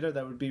year later,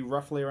 that would be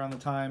roughly around the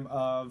time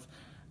of.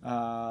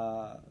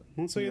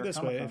 Let's look at it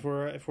this way: if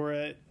we're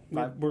at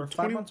we're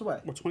 5 months away.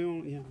 We're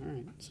 21. Yeah, all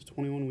right. So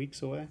 21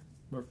 weeks away.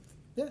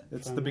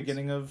 It's the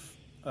beginning of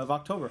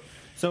October.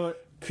 So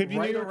it could be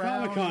New York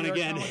Comic Con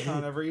again.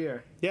 Comic-Con every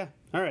year. Yeah.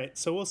 All right.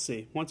 So we'll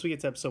see. Once we get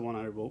to episode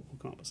 100, we'll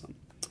come up with something.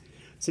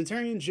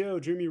 Centurion Joe,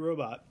 Dreamy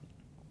Robot.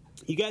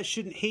 You guys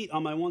shouldn't hate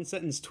on my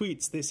one-sentence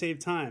tweets. They save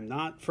time.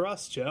 Not for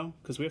us, Joe,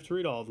 because we have to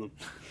read all of them.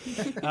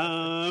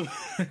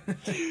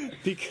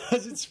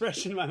 Because it's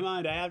fresh in my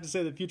mind, I have to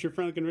say that future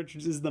Franklin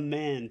Richards is the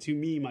man to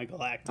me, Michael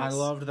Galactus. I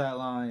loved that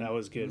line. That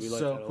was good. We liked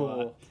so that a cool.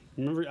 lot.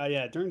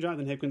 Remember, during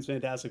Jonathan Hickman's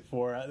Fantastic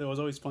Four, it was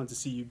always fun to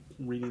see you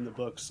reading the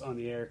books on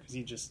the air because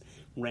he just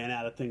ran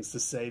out of things to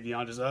say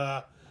beyond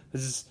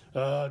just,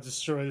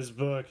 destroy this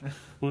book. I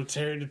want to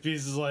tear it to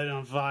pieces, light it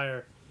on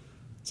fire.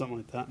 Something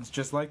like that. It's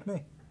just like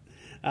me.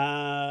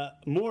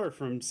 More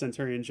from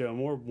Centurion Joe.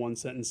 More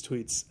one-sentence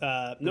tweets.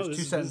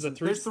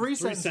 There's three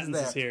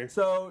sentences here.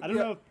 So I don't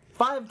know.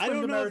 5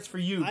 demerits for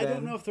you. I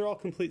don't know if they're all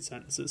complete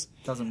sentences.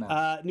 Doesn't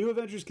matter. New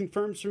Avengers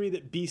confirms for me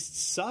that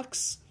Beast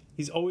sucks.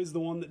 He's always the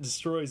one that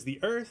destroys the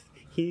Earth.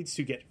 He needs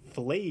to get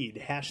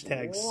flayed.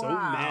 Hashtag so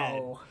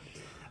mad.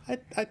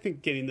 I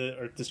think getting the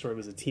Earth destroyed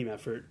was a team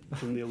effort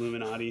from the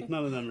Illuminati.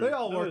 None of them are. They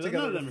all work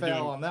together to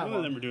fail on that one. None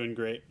of them are doing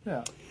great.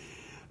 Yeah.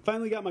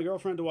 Finally got my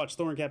girlfriend to watch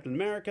Thor and Captain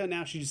America.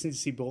 Now she just needs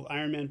to see both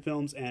Iron Man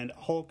films and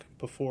Hulk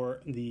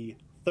before the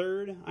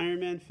third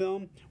Iron Man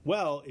film.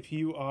 Well, if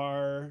you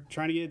are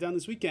trying to get it done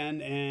this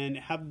weekend and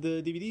have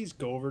the DVDs,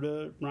 go over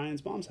to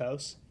Ryan's mom's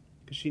house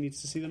because she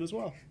needs to see them as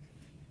well.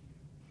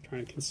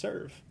 Trying to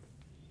conserve.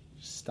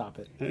 Stop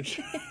it.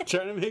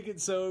 Trying to make it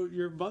so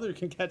your mother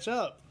can catch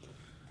up.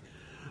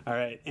 All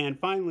right. And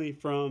finally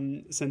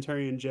from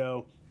Centurion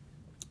Joe,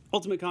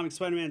 Ultimate Comics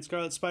Spider-Man,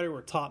 Scarlet Spider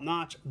were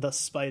top-notch. The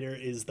Spider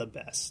is the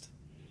best.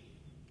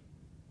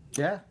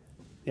 Yeah.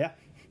 Yeah.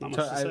 Not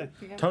much to say.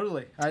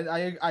 Totally.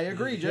 I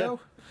agree, Joe.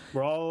 Yeah.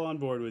 We're all on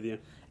board with you.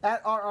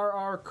 At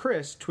RRR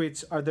Chris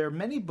tweets, are there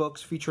many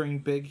books featuring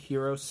Big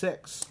Hero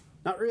 6?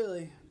 Not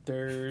really.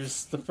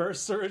 There's the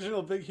first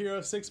original Big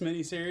Hero 6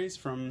 miniseries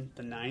from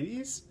the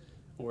 90s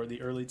or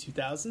the early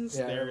 2000s.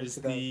 Yeah, there is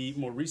the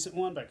more recent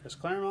one by Chris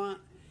Claremont.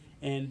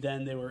 And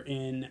then they were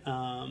in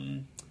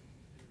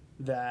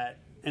that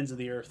Ends of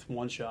the Earth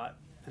one-shot.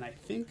 And I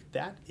think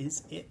that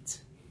is it.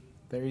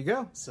 There you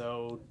go.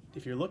 So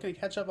if you're looking to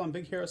catch up on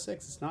Big Hero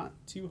 6, it's not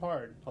too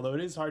hard. Although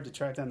it is hard to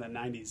track down that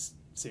 90s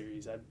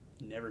series. I've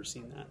never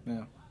seen that.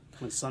 Yeah.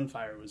 When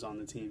Sunfire was on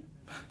the team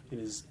in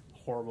his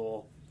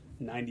horrible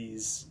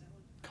 90s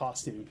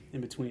costume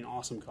in between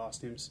awesome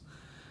costumes.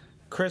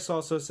 Chris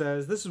also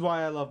says, this is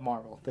why I love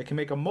Marvel. They can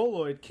make a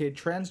Moloid kid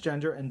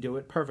transgender and do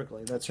it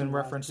perfectly. That's in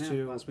reference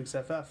to last week's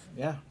FF.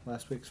 Yeah,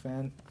 last week's FF,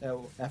 and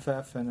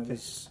it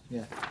was,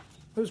 it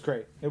was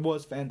great. It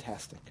was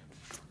fantastic.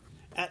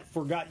 At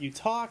Forgot You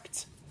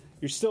Talked,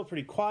 you're still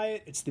pretty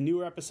quiet. It's the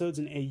newer episodes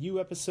and AU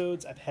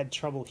episodes I've had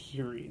trouble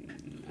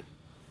hearing.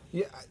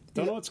 Yeah,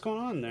 Don't know what's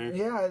going on there.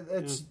 Yeah,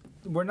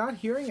 we're not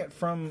hearing it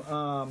from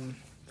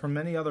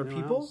many other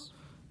people, else?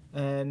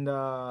 and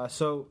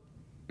so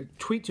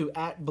tweet to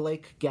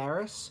 @Blake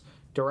Garris.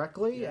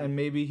 directly, and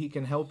maybe he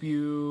can help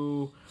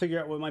you. Figure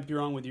out what might be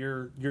wrong with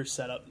your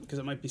setup, because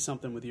it might be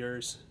something with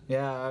yours.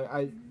 Yeah,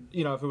 I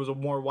if it was a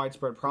more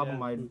widespread problem,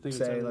 Yeah, I I'd think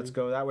say it's let's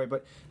go that way.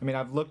 But I mean,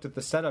 I've looked at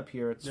the setup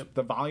here. It's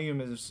the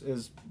volume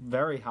is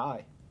very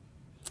high.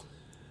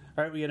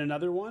 All right, we get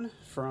another one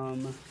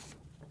from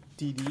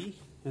DD,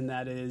 and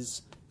that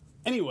is,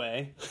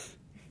 anyway,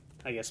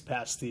 I guess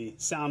past the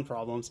sound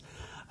problems,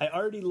 I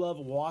already love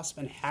Wasp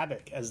and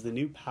Havoc as the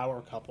new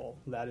power couple.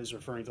 That is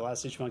referring to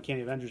Last Issue of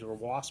Uncanny Avengers, where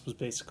Wasp was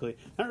basically,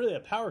 not really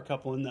a power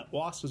couple, in that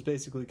Wasp was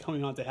basically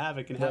coming on to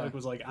Havoc, and Havoc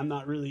was like, I'm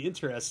not really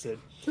interested.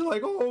 You're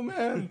like, oh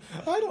man,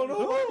 I don't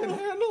know if I can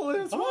handle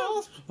this,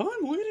 Wasp.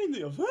 I'm leading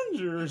the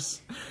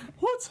Avengers.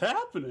 What's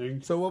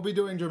happening? So we'll be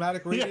doing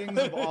dramatic readings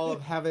of all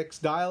of Havoc's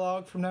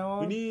dialogue from now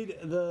on? We need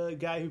the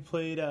guy who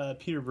played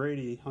Peter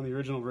Brady on the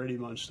original Brady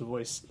Bunch to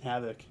voice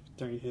Havoc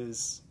during when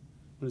his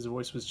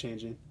voice was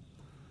changing.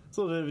 It's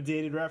a little bit of a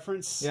dated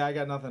reference. Yeah, I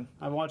got nothing.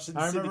 I watched it in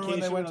I remember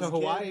when they syndication went I to was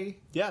a kid. Hawaii.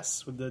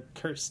 Yes, with the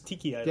cursed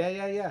tiki item.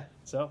 Yeah.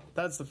 So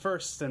that's the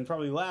first and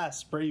probably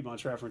last Brady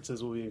Bunch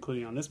references we'll be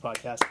including on this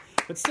podcast.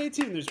 But stay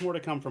tuned. There's more to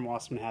come from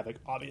Wasp and Havoc,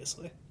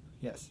 obviously.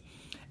 Yes.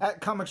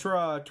 At Comics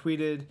Raw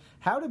tweeted,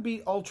 "How to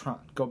beat Ultron.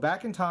 Go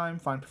back in time,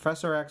 find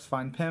Professor X,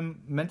 find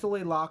Pym,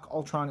 mentally lock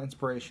Ultron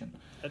inspiration."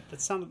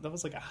 That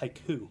was like a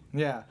haiku.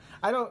 Yeah.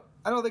 I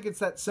don't think it's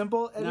that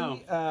simple,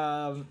 Eddie.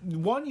 No.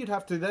 One, you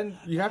have to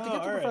get to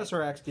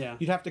Professor X. Yeah.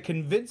 You'd have to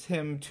convince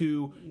him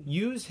to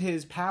use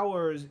his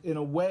powers in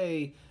a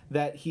way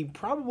that he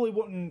probably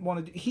wouldn't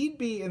want to do.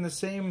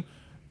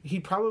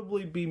 He'd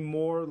probably be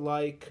more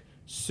like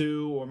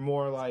Sue or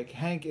more like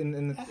Hank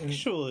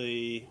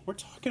Actually, we're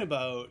talking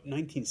about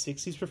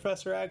 1960s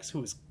Professor X,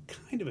 who was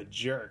kind of a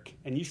jerk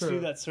and used to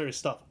do that sort of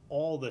stuff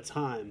all the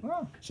time.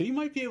 Oh. So you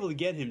might be able to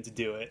get him to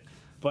do it.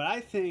 But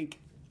I think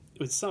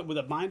with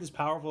a mind as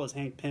powerful as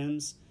Hank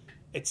Pym's,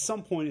 at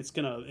some point it's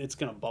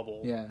gonna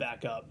bubble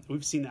back up.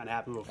 We've seen that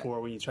happen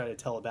before when you try to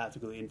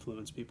telepathically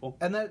influence people.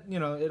 And that,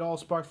 it all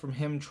sparked from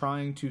him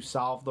trying to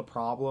solve the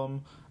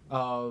problem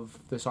of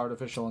this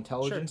artificial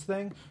intelligence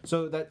thing.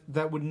 So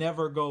that would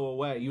never go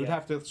away. You would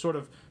have to sort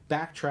of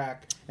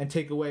backtrack and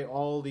take away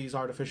all these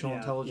artificial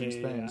intelligence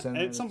things. And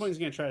at some point he's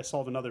going to try to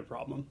solve another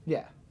problem.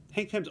 Yeah.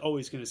 Hank Pym's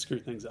always going to screw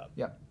things up.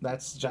 Yeah,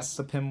 that's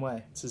the Pym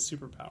way. It's his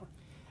superpower.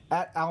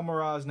 At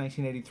Almaraz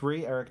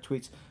 1983, Eric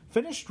tweets,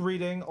 "Finished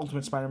reading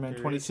Ultimate Spider-Man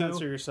 22.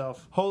 Censor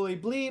yourself. Holy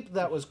bleep,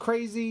 that was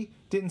crazy.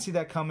 Didn't see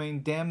that coming.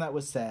 Damn, that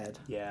was sad."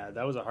 Yeah,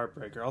 that was a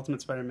heartbreaker.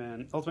 Ultimate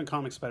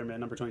Comics Spider-Man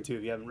number 22,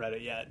 if you haven't read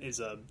it yet, is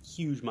a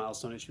huge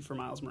milestone issue for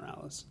Miles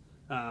Morales.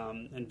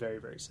 And very,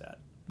 very sad.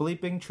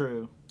 Bleeping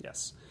true.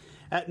 Yes.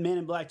 At Man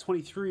in Black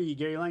 23,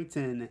 Gary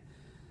Langton.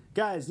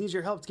 Guys, need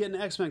your help to get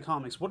into X-Men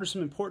comics. What are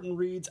some important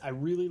reads? I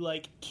really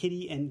like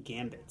Kitty and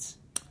Gambit.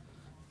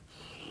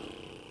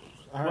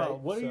 All well, right,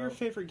 what are your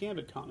favorite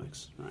Gambit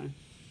comics, Ryan?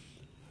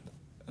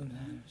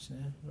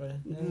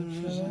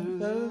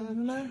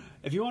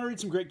 If you want to read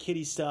some great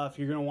Kitty stuff,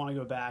 you're going to want to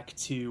go back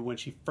to when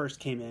she first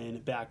came in,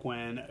 back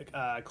when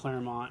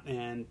Claremont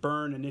and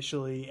Byrne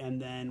initially,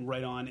 and then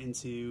right on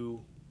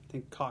into, I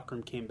think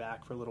Cockrum came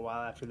back for a little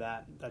while after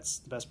that. That's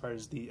the best part,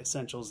 is the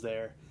essentials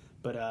there.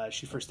 But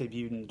she first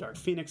debuted in Dark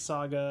Phoenix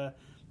Saga.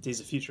 Days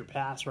of Future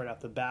Past right off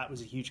the bat was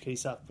a huge Kitty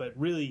stuff. But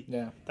really,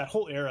 that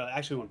whole era,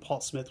 actually when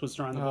Paul Smith was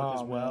drawing the book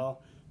as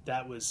well,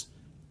 that was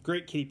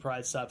great Kitty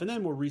Pryde stuff. And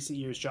then more recent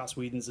years, Joss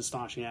Whedon's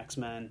Astonishing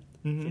X-Men.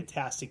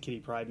 Fantastic Kitty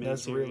Pryde miniseries.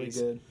 That's really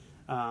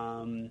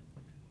good.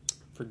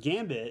 For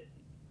Gambit...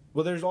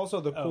 Well, there's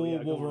also the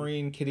cool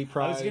Wolverine Kitty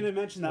Pryde. I was going to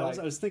mention that.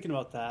 I was thinking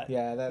about that.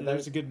 Yeah,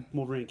 there's a good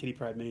Wolverine Kitty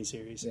Pryde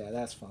miniseries. Yeah,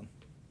 that's fun.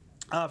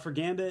 For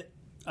Gambit...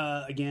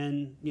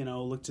 again,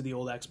 look to the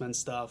old X-Men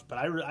stuff, but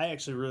I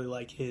actually really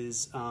like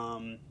his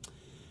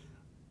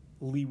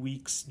Lee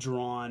Weeks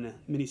drawn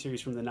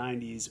miniseries from the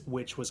 90s,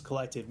 which was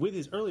collected with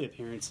his early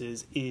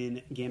appearances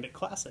in Gambit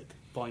Classic,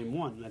 Volume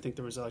 1. And I think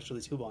there was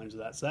actually 2 volumes of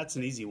that, so that's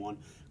an easy one,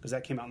 because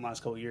that came out in the last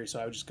couple of years, so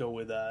I would just go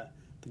with the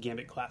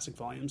Gambit Classic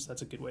volumes.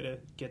 That's a good way to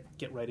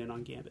get right in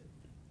on Gambit.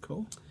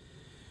 Cool.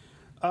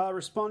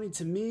 Responding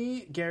to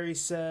me, Gary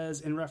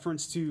says, in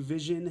reference to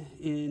Vision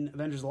in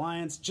Avengers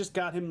Alliance, just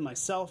got him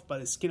myself by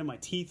the skin of my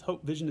teeth.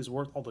 Hope Vision is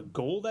worth all the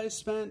gold I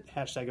spent. #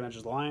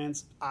 Avengers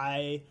Alliance.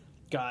 I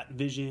got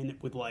Vision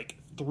with like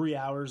 3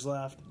 hours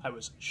left. I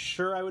was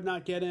sure I would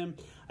not get him.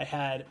 I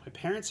had my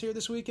parents here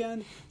this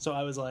weekend, so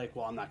I was like,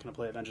 well, I'm not going to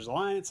play Avengers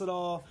Alliance at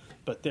all.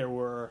 But there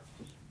were...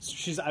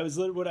 what I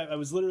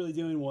was literally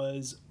doing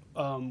was,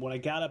 when I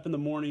got up in the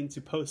morning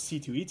to post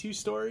C2E2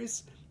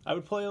 stories, I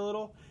would play a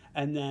little.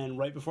 And then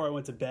right before I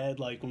went to bed,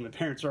 like when my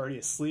parents were already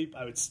asleep,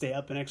 I would stay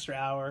up an extra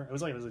hour. It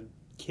was like I was a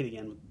kid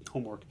again with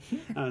homework.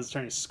 I was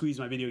trying to squeeze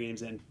my video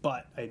games in,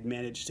 but I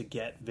managed to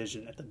get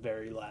Vision at the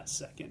very last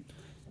second.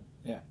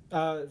 Yeah.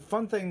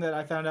 Fun thing that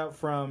I found out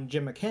from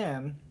Jim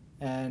McCann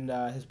and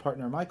his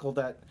partner Michael,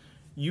 that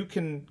you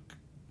can,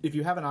 if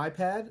you have an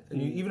iPad,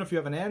 and even if you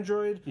have an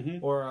Android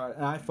or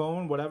an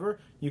iPhone, whatever,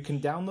 you can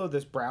download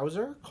this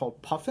browser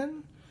called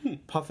Puffin.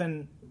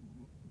 Puffin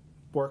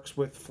works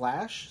with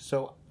Flash,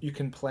 so you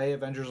can play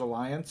Avengers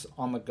Alliance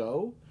on the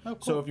go. Oh,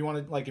 cool. So if you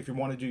want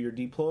to do your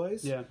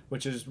deploys, Yeah.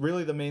 which is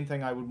really the main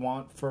thing I would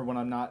want for when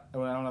I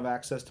don't have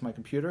access to my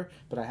computer,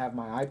 but I have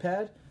my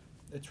iPad.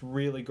 It's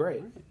really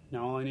great.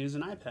 Now all I need is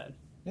an iPad.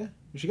 Yeah,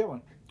 you should get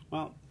one.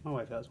 Well, my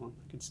wife has one.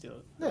 I could steal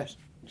it. Yeah,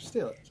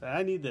 steal it. So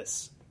I need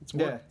this. It's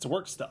work. Yeah. It's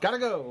work stuff. Gotta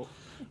go.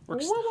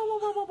 Work stuff.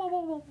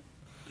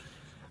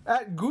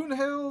 At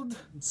Gunhild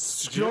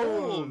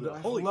Skjold. I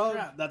Holy love-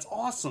 crap! That's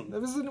awesome.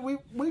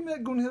 We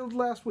met Gunhild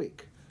last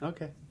week.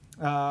 Okay.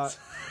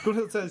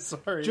 Gunhild says,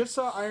 Sorry. just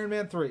saw Iron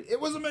Man 3. It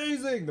was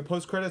amazing. The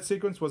post-credit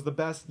sequence was the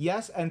best.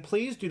 Yes, and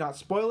please do not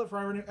spoil it for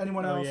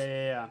anyone Oh else.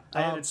 yeah.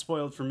 I had it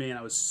spoiled for me, and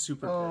I was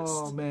super Oh,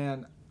 pissed.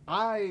 man.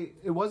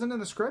 It wasn't in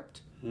the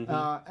script,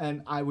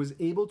 and I was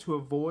able to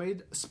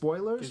avoid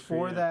spoilers Good for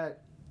for you.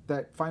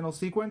 that final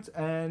sequence,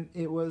 and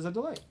it was a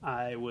delight.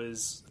 I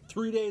was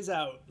 3 days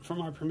out from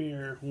our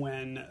premiere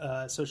when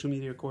social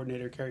media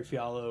coordinator Carrie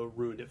Fiallo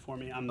ruined it for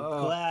me. I'm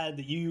glad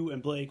that you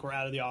and Blake were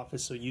out of the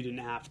office, so you didn't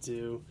have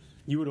to.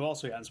 You would have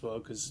also gotten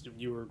spoiled because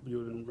you would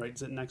have been right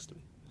sitting next to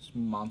me. It's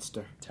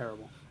monster.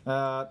 Terrible.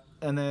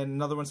 And then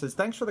another one says,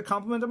 thanks for the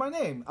compliment of my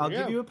name. I'll There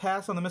you give go. you a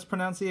pass on the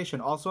mispronunciation.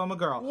 Also, I'm a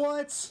girl.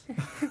 What?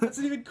 That's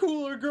an even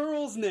cooler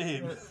girl's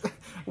name.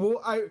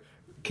 Well,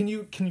 can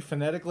you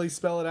phonetically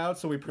spell it out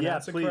so we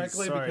pronounce it please.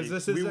 correctly? Sorry. Because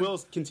this we is will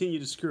continue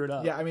to screw it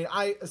up. Yeah, I mean,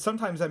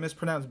 sometimes I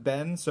mispronounce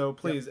Ben, so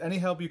please, any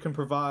help you can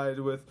provide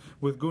with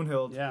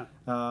Gunhild, Yeah.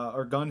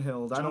 or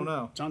Gunhild, I don't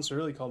know. John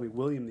Cirilli called me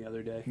William the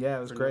other day. Yeah,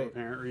 it was for great.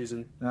 No apparent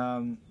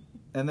reason.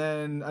 And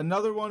then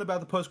another one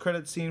about the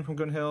post-credit scene from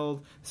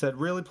Gunhild said,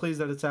 really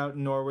pleased that it's out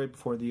in Norway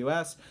before the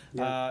U.S.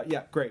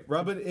 Yeah, great.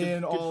 Rub it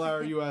in all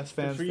our U.S.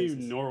 fans' For you,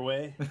 faces.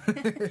 Norway.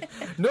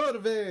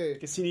 Norway!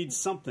 Guess you need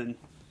something.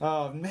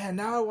 Oh, man,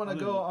 now I want to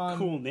go on...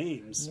 Cool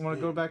names. I want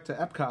to go back to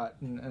Epcot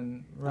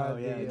and ride Oh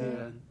yeah, I the...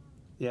 do.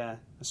 Yeah,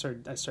 I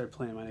started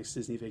planning my next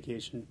Disney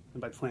vacation,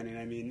 and by planning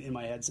I mean in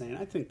my head saying,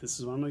 I think this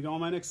is when I'm going to go on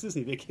my next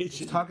Disney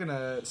vacation. Talking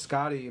to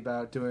Scotty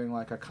about doing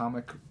like a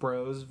Comic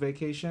Bros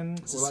vacation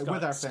with our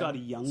family. Scotty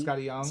Young.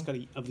 Scotty Young.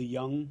 Scotty of the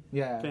Young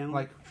Yeah, family.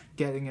 like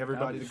getting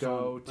everybody to That'd be go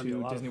fun. That'd be a to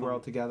lot of Disney fun.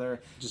 World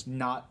together, just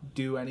not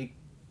do any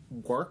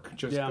work,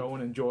 just Yeah. go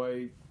and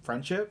enjoy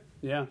friendship.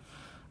 Yeah,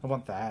 I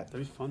want that. that'd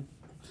be fun.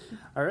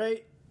 All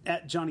right.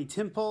 At Johnny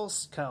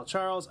Timpulse, Kyle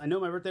Charles. I know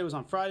my birthday was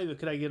on Friday, but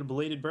could I get a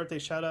belated birthday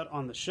shout out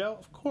on the show?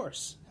 Of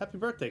course. Happy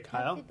birthday,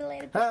 Kyle. Happy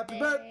belated Happy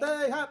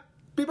birthday!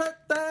 Happy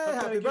birthday!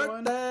 Happy good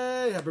one.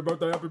 birthday! Happy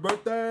birthday! Happy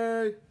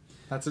birthday!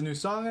 That's a new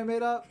song I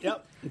made up.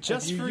 Yep,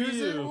 just you for use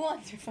you.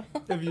 Wonderful.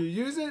 If you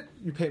use it,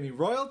 you pay me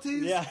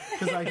royalties. Yeah.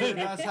 Because I hear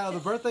that's how the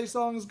birthday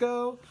songs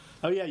go.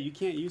 Oh yeah, you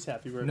can't use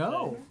Happy Birthday.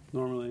 No.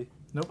 Normally.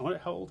 Nope. I wonder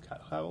how old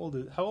Kyle.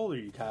 How old are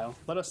you, Kyle?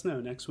 Let us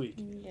know next week.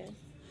 Yes.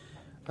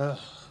 Ugh,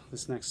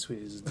 this next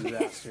tweet is a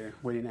disaster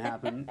waiting to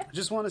happen.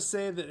 Just want to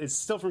say that it's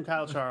still from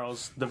Kyle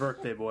Charles, the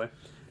birthday boy.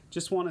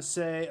 Just want to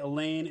say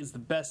Elaine is the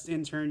best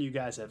intern you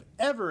guys have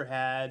ever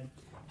had.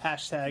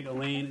 Hashtag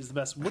Elaine is the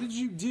best. What did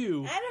you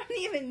do? I don't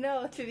even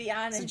know, to be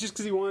honest. Is it just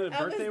because you wanted a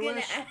I was birthday gonna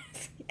wish?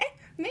 ask.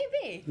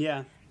 Maybe. Yeah.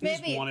 You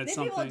Maybe. just wanted Maybe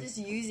something. people just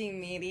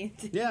using me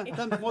to Yeah,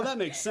 that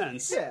makes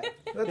sense. Yeah,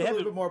 that's a little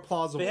haven't- bit more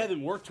plausible. They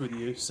haven't worked with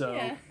you, so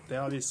Yeah. they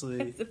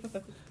obviously...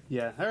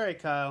 Yeah. All right,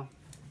 Kyle.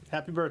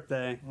 Happy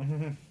birthday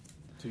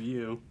to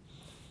you.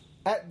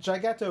 At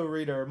Gigato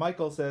Reader,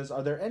 Michael says,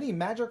 are there any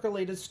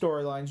magic-related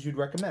storylines you'd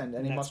recommend?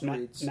 Any And that's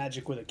must-reads?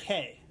 magic with a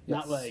K, Yes.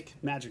 not like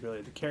magic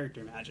related, the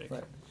character magic.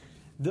 Right.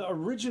 The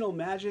original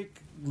Magic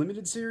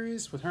limited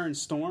series with her and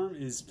Storm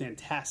is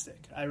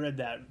fantastic. I read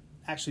that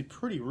actually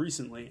pretty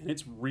recently, and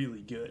it's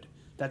really good.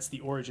 That's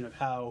the origin of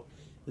how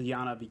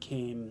Ilyana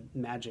became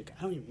Magic.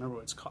 I don't even remember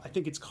what it's called. I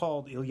think it's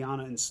called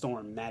Ilyana and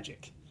Storm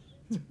Magic.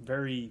 It's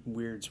very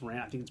weird.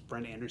 I think it's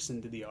Brent Anderson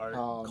did the art.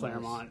 Oh,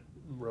 Claremont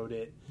wrote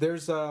it.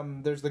 There's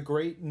the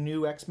great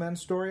new X-Men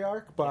story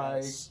arc by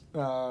Yes.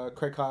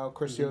 Craig Kyle,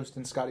 Chris Yost,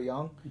 and Scotty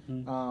Young.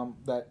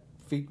 That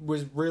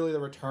was really the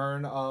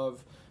return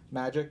of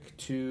Magic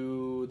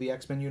to the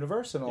X-Men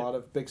universe, and a lot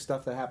of big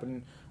stuff that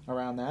happened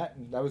around that.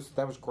 And that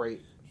was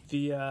great.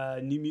 The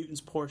New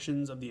Mutants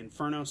portions of the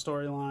Inferno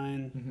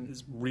storyline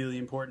is really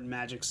important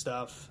Magic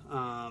stuff,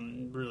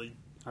 really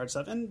hard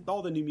stuff, and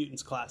all the New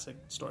Mutants classic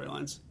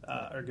storylines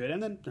are good.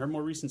 And then her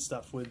more recent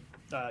stuff with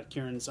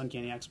Kieran's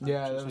Uncanny X-Men,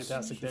 Yeah, which that was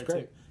fantastic was there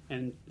great.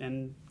 too.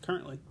 And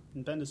currently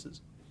in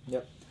Bendis's.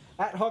 Yep.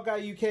 At Hawkeye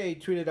UK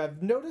tweeted,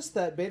 I've noticed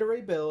that Beta Ray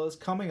Bill is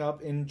coming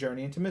up in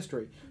Journey into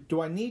Mystery. Do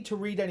I need to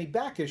read any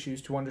back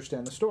issues to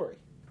understand the story?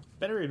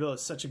 Beta Ray Bill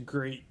is such a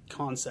great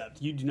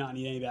concept. You do not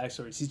need any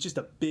backstories. He's just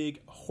a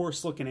big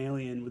horse-looking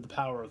alien with the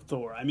power of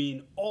Thor. I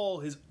mean,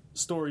 all his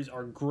stories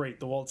are great,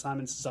 the Walt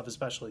Simonson stuff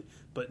especially.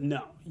 But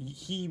no,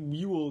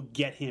 you will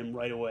get him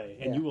right away,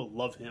 and Yeah. you will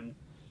love him.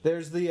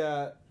 There's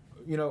the,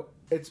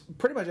 it's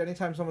pretty much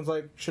anytime someone's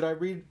like, should I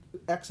read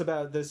X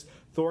about this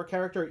Thor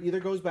character, it either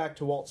goes back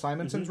to Walt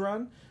Simonson's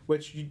run,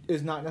 which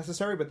is not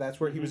necessary, but that's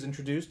where he was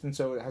introduced, and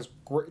so it has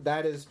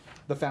that is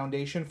the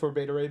foundation for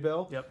Beta Ray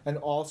Bill, and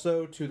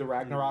also to the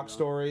Ragnarok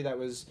story that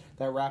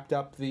wrapped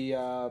up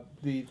the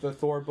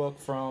Thor book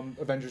from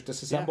Avengers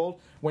Disassembled.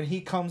 When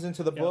he comes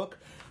into the book,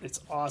 it's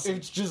awesome.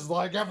 It's just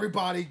like,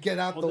 everybody get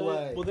out the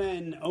way. Well,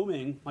 then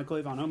Michael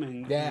Avon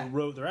Oming, who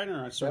wrote the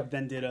Ragnarok story,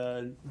 then did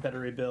a Beta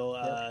Ray Bill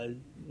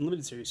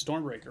limited series,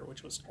 Stormbreaker,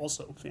 which was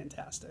also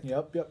fantastic.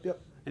 Yep.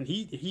 And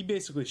he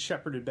basically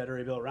shepherded Beta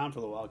Ray Bill around for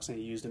a little while, because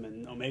he used him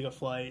in Omega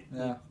Flight.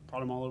 Yeah.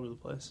 Brought him all over the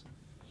place.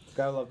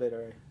 Gotta love Beta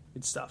Ray.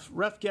 Good stuff.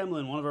 Ref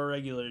Gemlin, one of our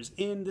regulars,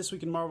 in This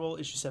Week in Marvel,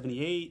 issue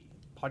 78,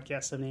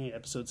 podcast 78,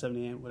 episode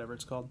 78, whatever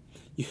it's called.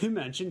 You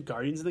mentioned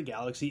Guardians of the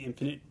Galaxy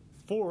Infinite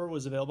 4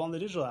 was available on the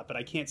digital app, but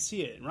I can't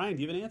see it. Ryan,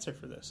 do you have an answer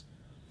for this?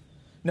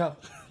 No.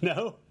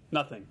 No?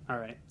 Nothing. All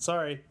right.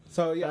 Sorry.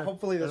 So, yeah,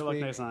 hopefully this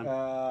week. Next time.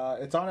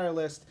 It's on our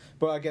list.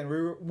 But, again,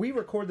 we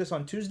record this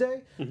on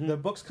Tuesday. The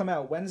books come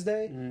out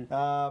Wednesday.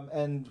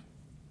 And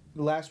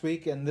last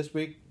week and this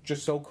week,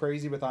 just so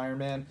crazy with Iron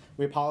Man.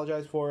 We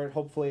apologize for it.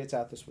 Hopefully it's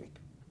out this week.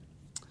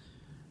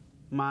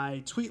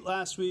 My tweet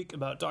last week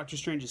about Doctor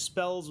Strange's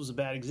spells was a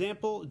bad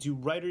example. Do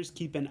writers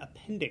keep an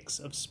appendix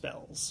of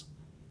spells?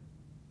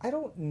 I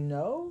don't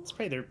know. It's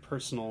probably their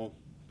personal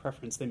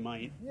preference. They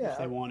might, if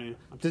they want to.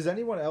 Does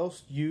anyone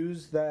else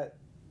use that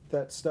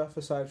stuff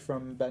aside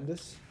from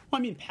Bendis? Well,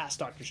 I mean, past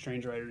Doctor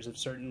Strange writers have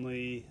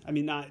certainly. I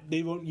mean,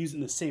 they won't use it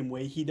in the same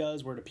way he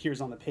does, where it appears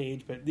on the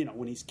page. But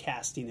when he's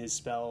casting his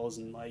spells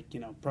and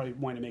probably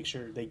want to make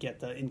sure they get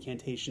the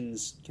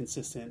incantations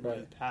consistent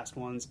with past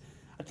ones.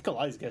 I think a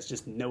lot of these guys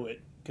just know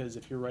it, because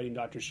if you're writing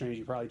Doctor Strange,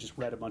 you probably just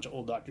read a bunch of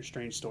old Doctor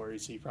Strange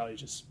stories, so you probably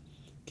just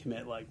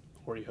commit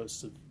hoary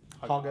hosts of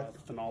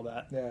Hoggoth and all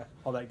that. Yeah.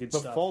 All that good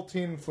stuff. The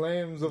Faultine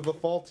Flames of the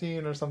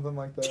Faultine or something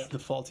like that. The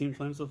Faultine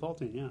Flames of the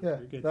Faultine, yeah. Yeah,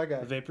 very good. That guy.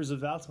 The Vapors of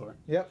Valtor.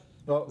 Yep.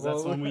 That's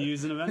the one we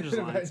use in Avengers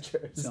lines.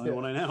 It's the only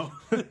one I know.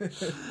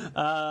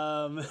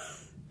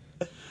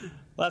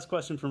 Last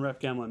question from Ref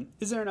Gamlin.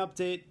 Is there an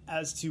update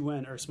as to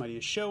when Earth's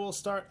Mightiest Show will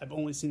start? I've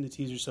only seen the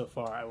teaser so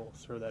far. I will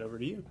throw that over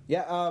to you.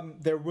 Yeah,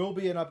 there will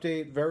be an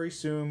update very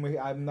soon.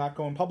 I'm not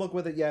going public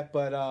with it yet,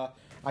 but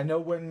I know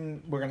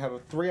when we're going to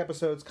have 3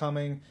 episodes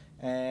coming,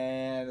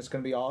 and it's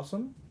going to be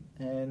awesome.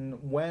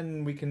 And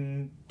when we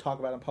can talk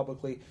about it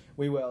publicly,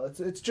 we will.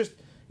 It's just,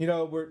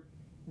 we're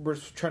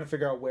trying to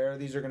figure out where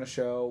these are going to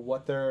show,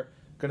 what the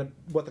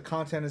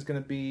content is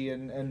going to be,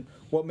 and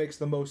what makes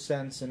the most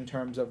sense in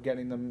terms of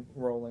getting them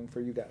rolling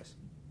for you guys.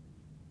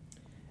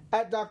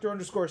 At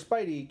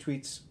Dr_Spidey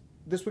tweets,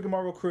 This Week in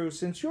Marvel crew,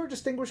 since your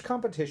distinguished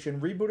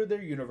competition rebooted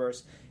their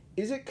universe,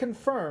 is it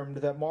confirmed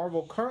that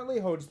Marvel currently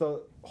holds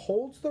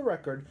the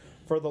record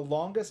for the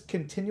longest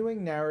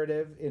continuing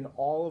narrative in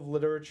all of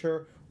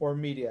literature or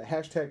media?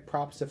 #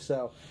 props if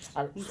so.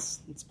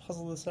 Let's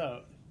puzzle this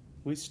out.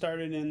 We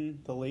started in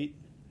the late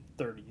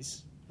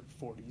 30s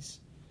or 40s.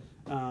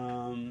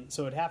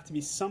 So it'd have to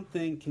be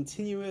something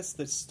continuous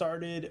that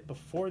started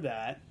before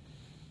that.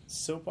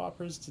 Soap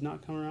operas did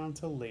not come around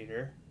till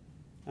later.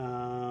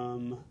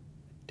 Don't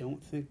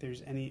think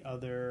there's any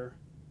other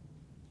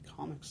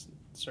comics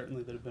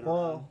certainly that have been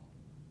around.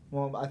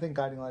 Well, I think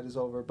Guiding Light is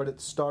over, but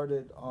it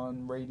started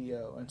on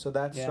radio, and so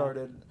that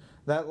started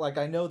that.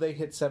 I know they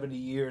hit 70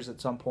 years at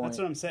some point. That's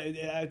what I'm saying.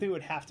 I think it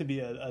would have to be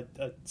a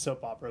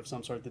soap opera of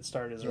some sort that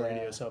started as a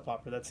radio soap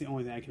opera. That's the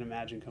only thing I can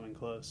imagine coming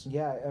close.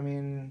 Yeah, I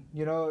mean,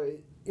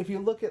 if you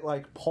look at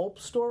pulp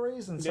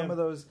stories and some of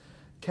those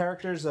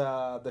characters,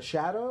 The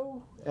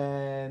Shadow,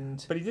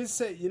 and but he did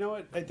say,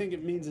 what I think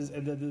it means is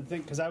the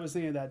thing, because I was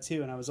thinking of that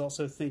too, and I was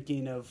also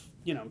thinking of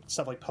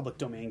stuff like public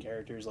domain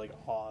characters like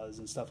Oz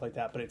and stuff like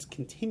that. But it's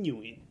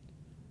continuing.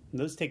 And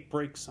those take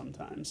breaks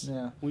sometimes.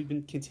 Yeah, we've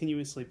been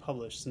continuously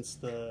published since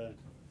the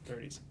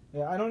 30s.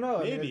 Yeah, I don't know.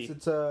 Maybe I mean,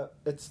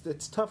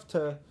 it's tough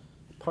to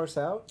parse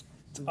out.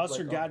 It's us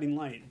or Guiding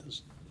Light,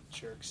 those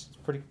jerks. It's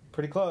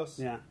pretty close.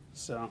 Yeah.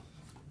 So.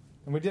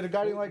 And we did a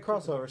Guiding Light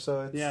crossover,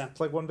 so it's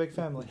like one big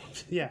family.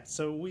 Yeah,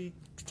 so we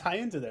tie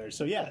into there.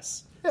 So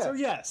yes. Yeah. So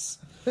yes,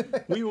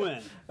 we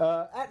win.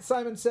 At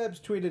Simon Sebs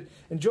tweeted,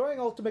 enjoying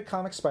Ultimate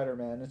Comics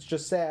Spider-Man. It's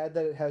just sad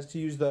that it has to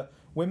use the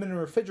women in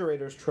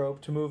refrigerators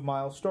trope to move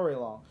Miles' story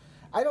along.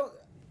 I don't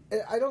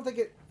think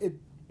it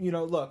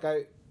look,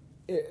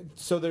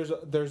 so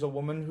there's a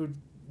woman who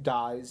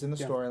dies in the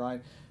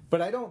storyline,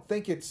 but I don't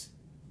think it's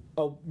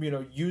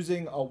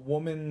using a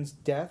woman's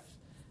death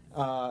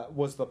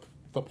was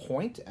the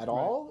point at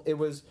all. It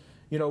was,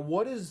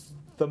 what is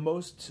the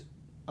most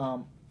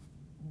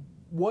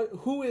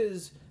who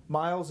is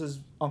Miles'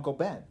 Uncle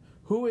Ben?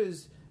 Who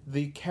is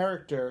the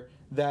character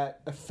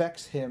that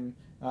affects him?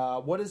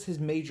 What is his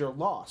major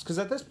loss? Because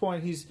at this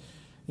point he's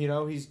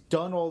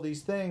done all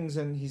these things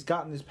and he's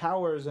gotten his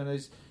powers and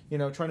is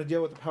trying to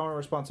deal with the power and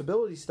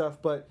responsibility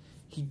stuff, but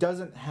he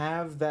doesn't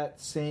have that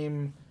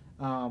same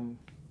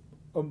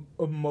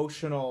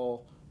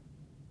emotional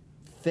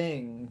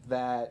thing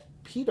that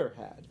Peter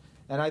had.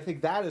 And I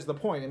think that is the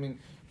point. I mean,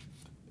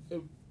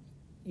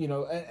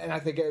 and I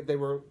think it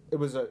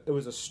was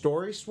a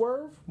story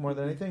swerve more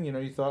than anything.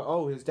 You thought,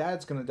 oh, his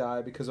dad's going to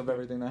die because of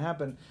everything that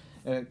happened,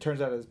 and it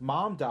turns out his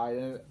mom died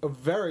in a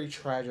very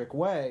tragic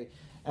way.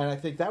 And I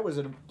think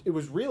it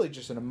was really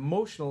just an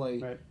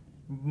emotionally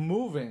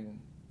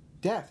moving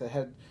death.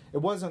 It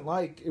wasn't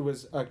like it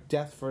was a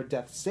death for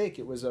death's sake.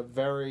 It was a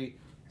very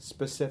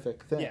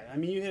specific thing. Yeah, I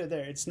mean, you hit it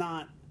there. It's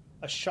not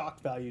a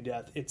shock value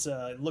death. It's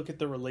a look at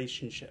the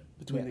relationship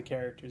between the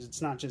characters.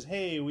 It's not just,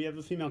 hey, we have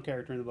a female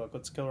character in the book,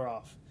 let's kill her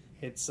off.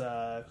 It's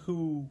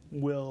who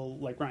will,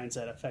 like Ryan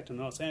said, affect him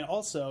the most. And it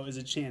also is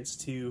a chance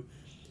to,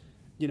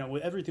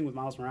 with everything with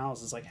Miles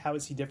Morales, is like, how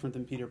is he different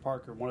than Peter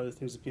Parker? One of the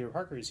things with Peter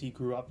Parker is he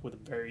grew up with a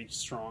very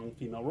strong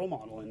female role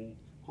model in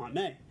Aunt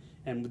May,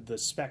 and with the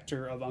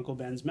specter of Uncle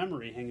Ben's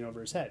memory hanging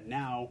over his head.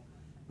 Now,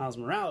 Miles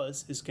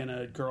Morales is going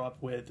to grow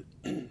up with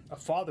a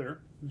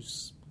father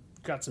who's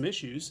got some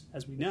issues,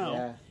 as we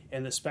know,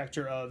 and the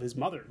specter of his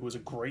mother, who was a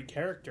great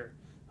character,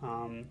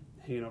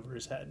 hanging over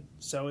his head.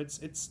 So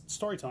it's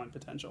storytelling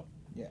potential.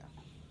 Yeah,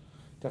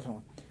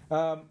 definitely.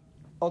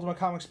 Ultimate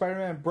Comics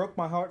Spider-Man broke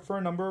my heart for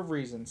a number of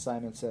reasons,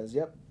 Simon says.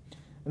 Yep.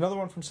 Another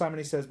one from Simon,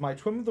 he says, my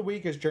twin of the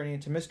week is Journey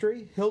into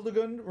Mystery.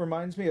 Hildegund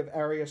reminds me of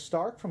Arya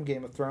Stark from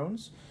Game of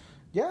Thrones.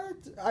 Yeah,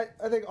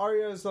 I think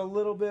Arya is a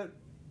little bit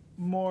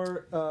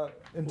more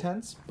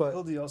intense, but...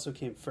 Hildy also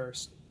came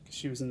first, because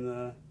she was in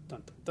the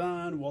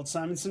Walt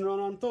Simonson run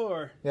on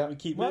Thor. Yeah. We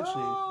keep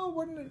mentioning.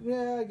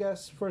 I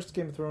guess. First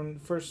Game of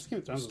Thrones,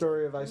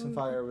 story of Ice and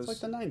Fire was...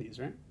 It's like the 90s,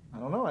 right? I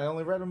don't know. I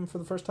only read them for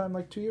the first time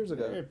like 2 years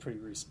ago. They're pretty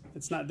recent.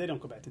 It's not. They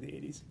don't go back to the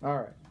 80s. All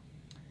right.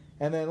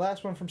 And then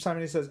last one from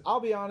Simon. He says,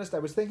 I'll be honest, I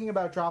was thinking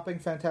about dropping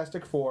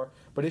Fantastic Four,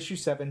 but issue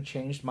 7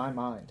 changed my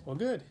mind. Well,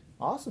 good.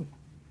 Awesome.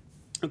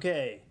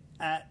 Okay.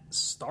 At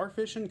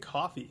Starfish and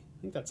Coffee.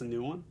 I think that's a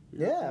new one.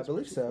 Yeah, I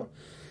believe so.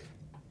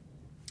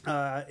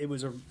 It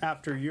was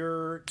after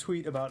your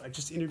tweet about I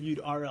just interviewed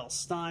R.L.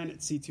 Stein at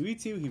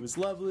C2E2. He was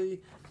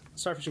lovely.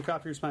 Starfish and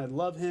Coffee responded,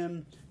 love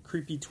him.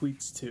 Creepy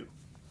tweets too.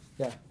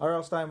 Yeah,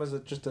 R.L. Stein was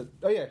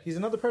he's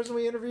another person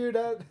we interviewed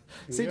at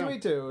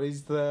C2E2.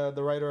 He's the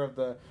writer of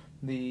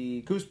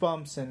the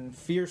Goosebumps and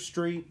Fear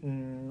Street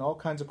and all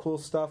kinds of cool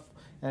stuff.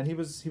 And he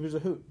was a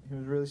hoot. He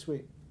was really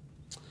sweet.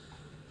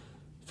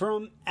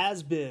 From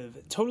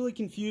Asbiv, totally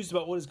confused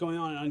about what is going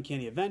on in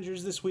Uncanny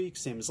Avengers this week,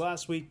 same as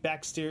last week.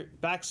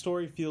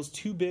 Backstory feels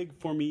too big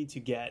for me to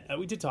get.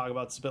 We did talk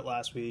about this a bit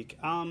last week.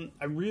 I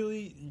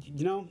really,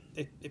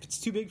 if it's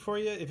too big for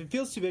you, if it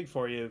feels too big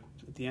for you,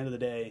 at the end of the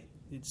day,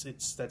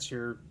 that's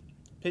your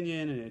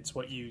opinion and it's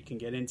what you can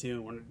get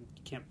into, and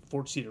we can't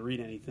force you to read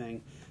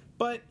anything.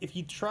 But if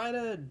you try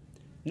to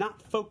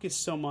not focus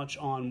so much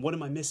on what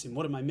am I missing,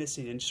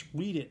 and just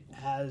read it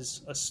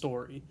as a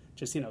story.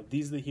 Just,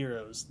 these are the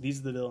heroes, these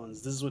are the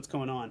villains, this is what's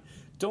going on.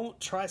 Don't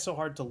try so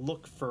hard to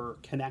look for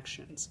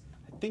connections.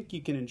 I think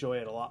you can enjoy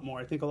it a lot more.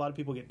 I think a lot of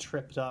people get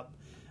tripped up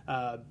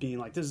being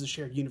like, this is a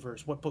shared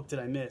universe. What book did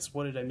I miss?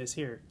 What did I miss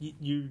here?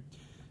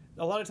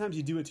 A lot of times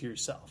you do it to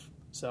yourself.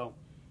 So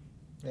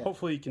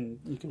hopefully you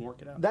can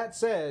work it out. That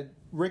said,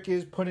 Rick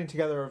is putting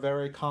together a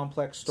very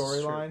complex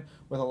storyline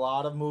with a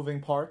lot of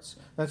moving parts.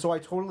 And so I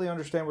totally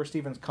understand where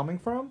Steven's coming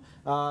from.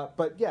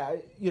 But yeah,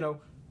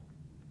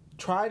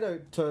 try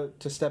to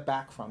step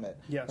back from it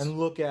and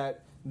look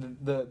at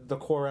the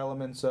core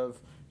elements of,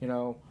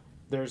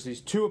 there's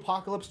these two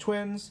Apocalypse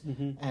twins,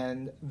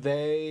 and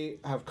they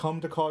have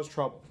come to cause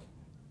trouble,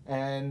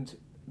 and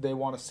they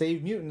want to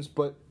save mutants,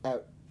 but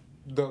at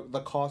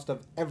the cost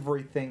of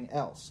everything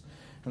else.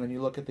 And then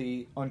you look at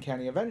the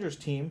Uncanny Avengers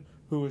team,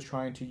 who is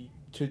trying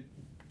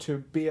to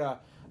be a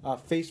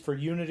face for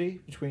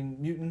unity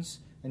between mutants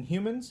and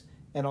humans,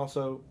 and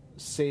also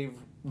save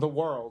the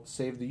world,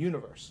 save the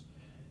universe.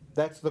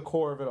 That's the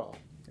core of it all.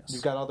 Yes.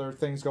 You've got other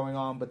things going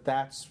on, but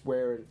that's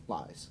where it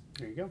lies.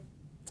 There you go. And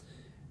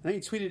then he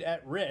tweeted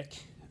at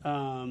Rick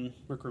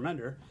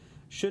Remender,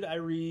 should I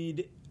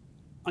read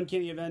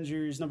Uncanny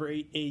Avengers number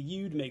 8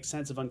 AU to make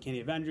sense of Uncanny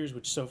Avengers,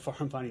 which so far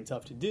I'm finding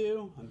tough to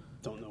do. I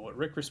don't know what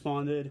Rick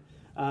responded.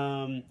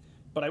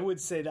 But I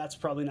would say that's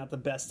probably not the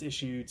best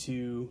issue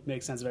to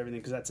make sense of everything,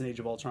 because that's an Age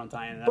of Ultron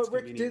tie-in. And that's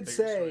but Rick did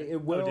say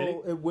it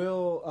will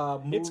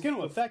move, it's going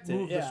to affect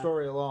move the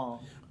story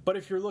along. But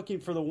if you're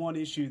looking for the one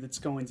issue that's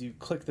going to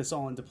click this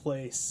all into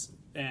place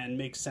and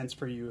make sense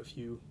for you if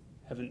you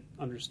haven't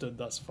understood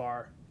thus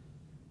far,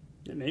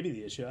 it may be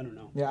the issue. I don't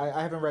know. Yeah,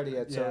 I haven't read it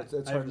yet, so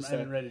it's hard to say. I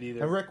haven't read it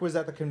either. And Rick was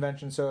at the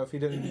convention, so if he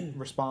didn't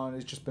respond,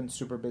 he's just been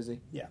super busy.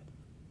 Yeah.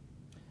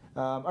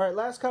 All right,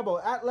 last couple.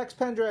 At Lex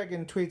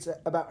Pendragon tweets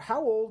about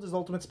how old is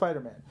Ultimate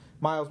Spider-Man?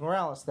 Miles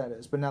Morales, that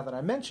is. But now that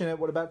I mention it,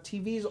 what about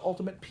TV's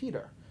Ultimate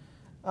Peter?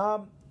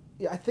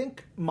 I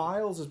think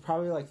Miles is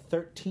probably like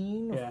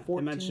 13 or 14.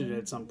 They mentioned it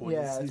at some point.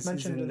 Yeah, it's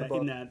mentioned in the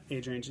book. In that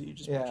age range that you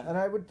just mentioned. Yeah, and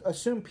I would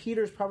assume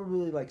Peter's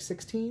probably like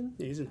 16.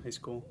 Yeah, he's in high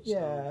school. So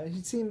yeah,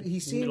 he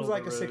seems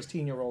like a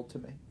 16-year-old to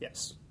me.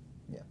 Yes.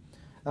 Yeah.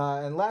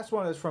 And last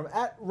one is from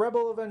at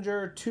Rebel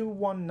Avenger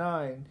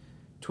 219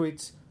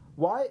 tweets,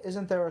 why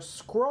isn't there a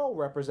Skrull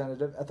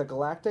representative at the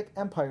Galactic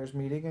Empire's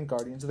meeting in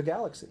Guardians of the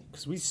Galaxy?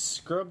 Because we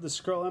scrubbed the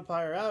Skrull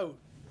Empire out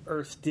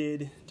Earth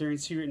did during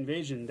Secret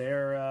Invasion.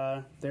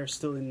 They're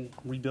still in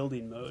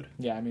rebuilding mode.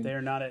 Yeah, I mean,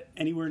 They're not at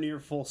anywhere near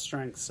full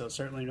strength, so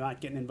certainly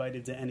not getting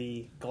invited to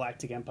any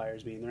galactic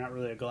empires. Being they're not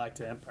really a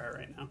galactic empire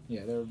right now.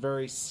 yeah, they're a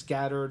very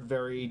scattered,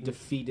 very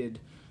defeated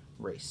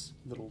race.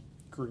 Little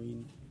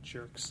green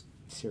jerks.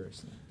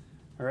 Seriously.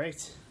 All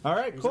right, All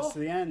right, brings cool. us to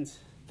the end.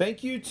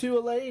 Thank you to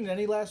Elaine.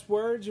 Any last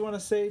words you want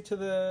to say to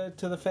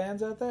the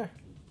fans out there?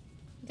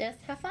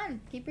 Just have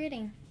fun. Keep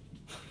reading.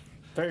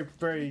 Very,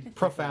 very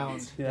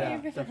Profound. Yeah,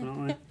 Very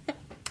profound. definitely.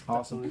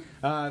 Awesome.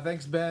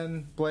 Thanks,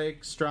 Ben,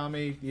 Blake,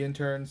 Strami, the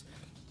interns,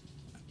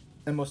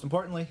 and most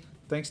importantly,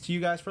 thanks to you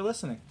guys for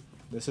listening.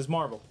 This is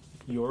Marvel,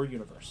 your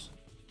universe.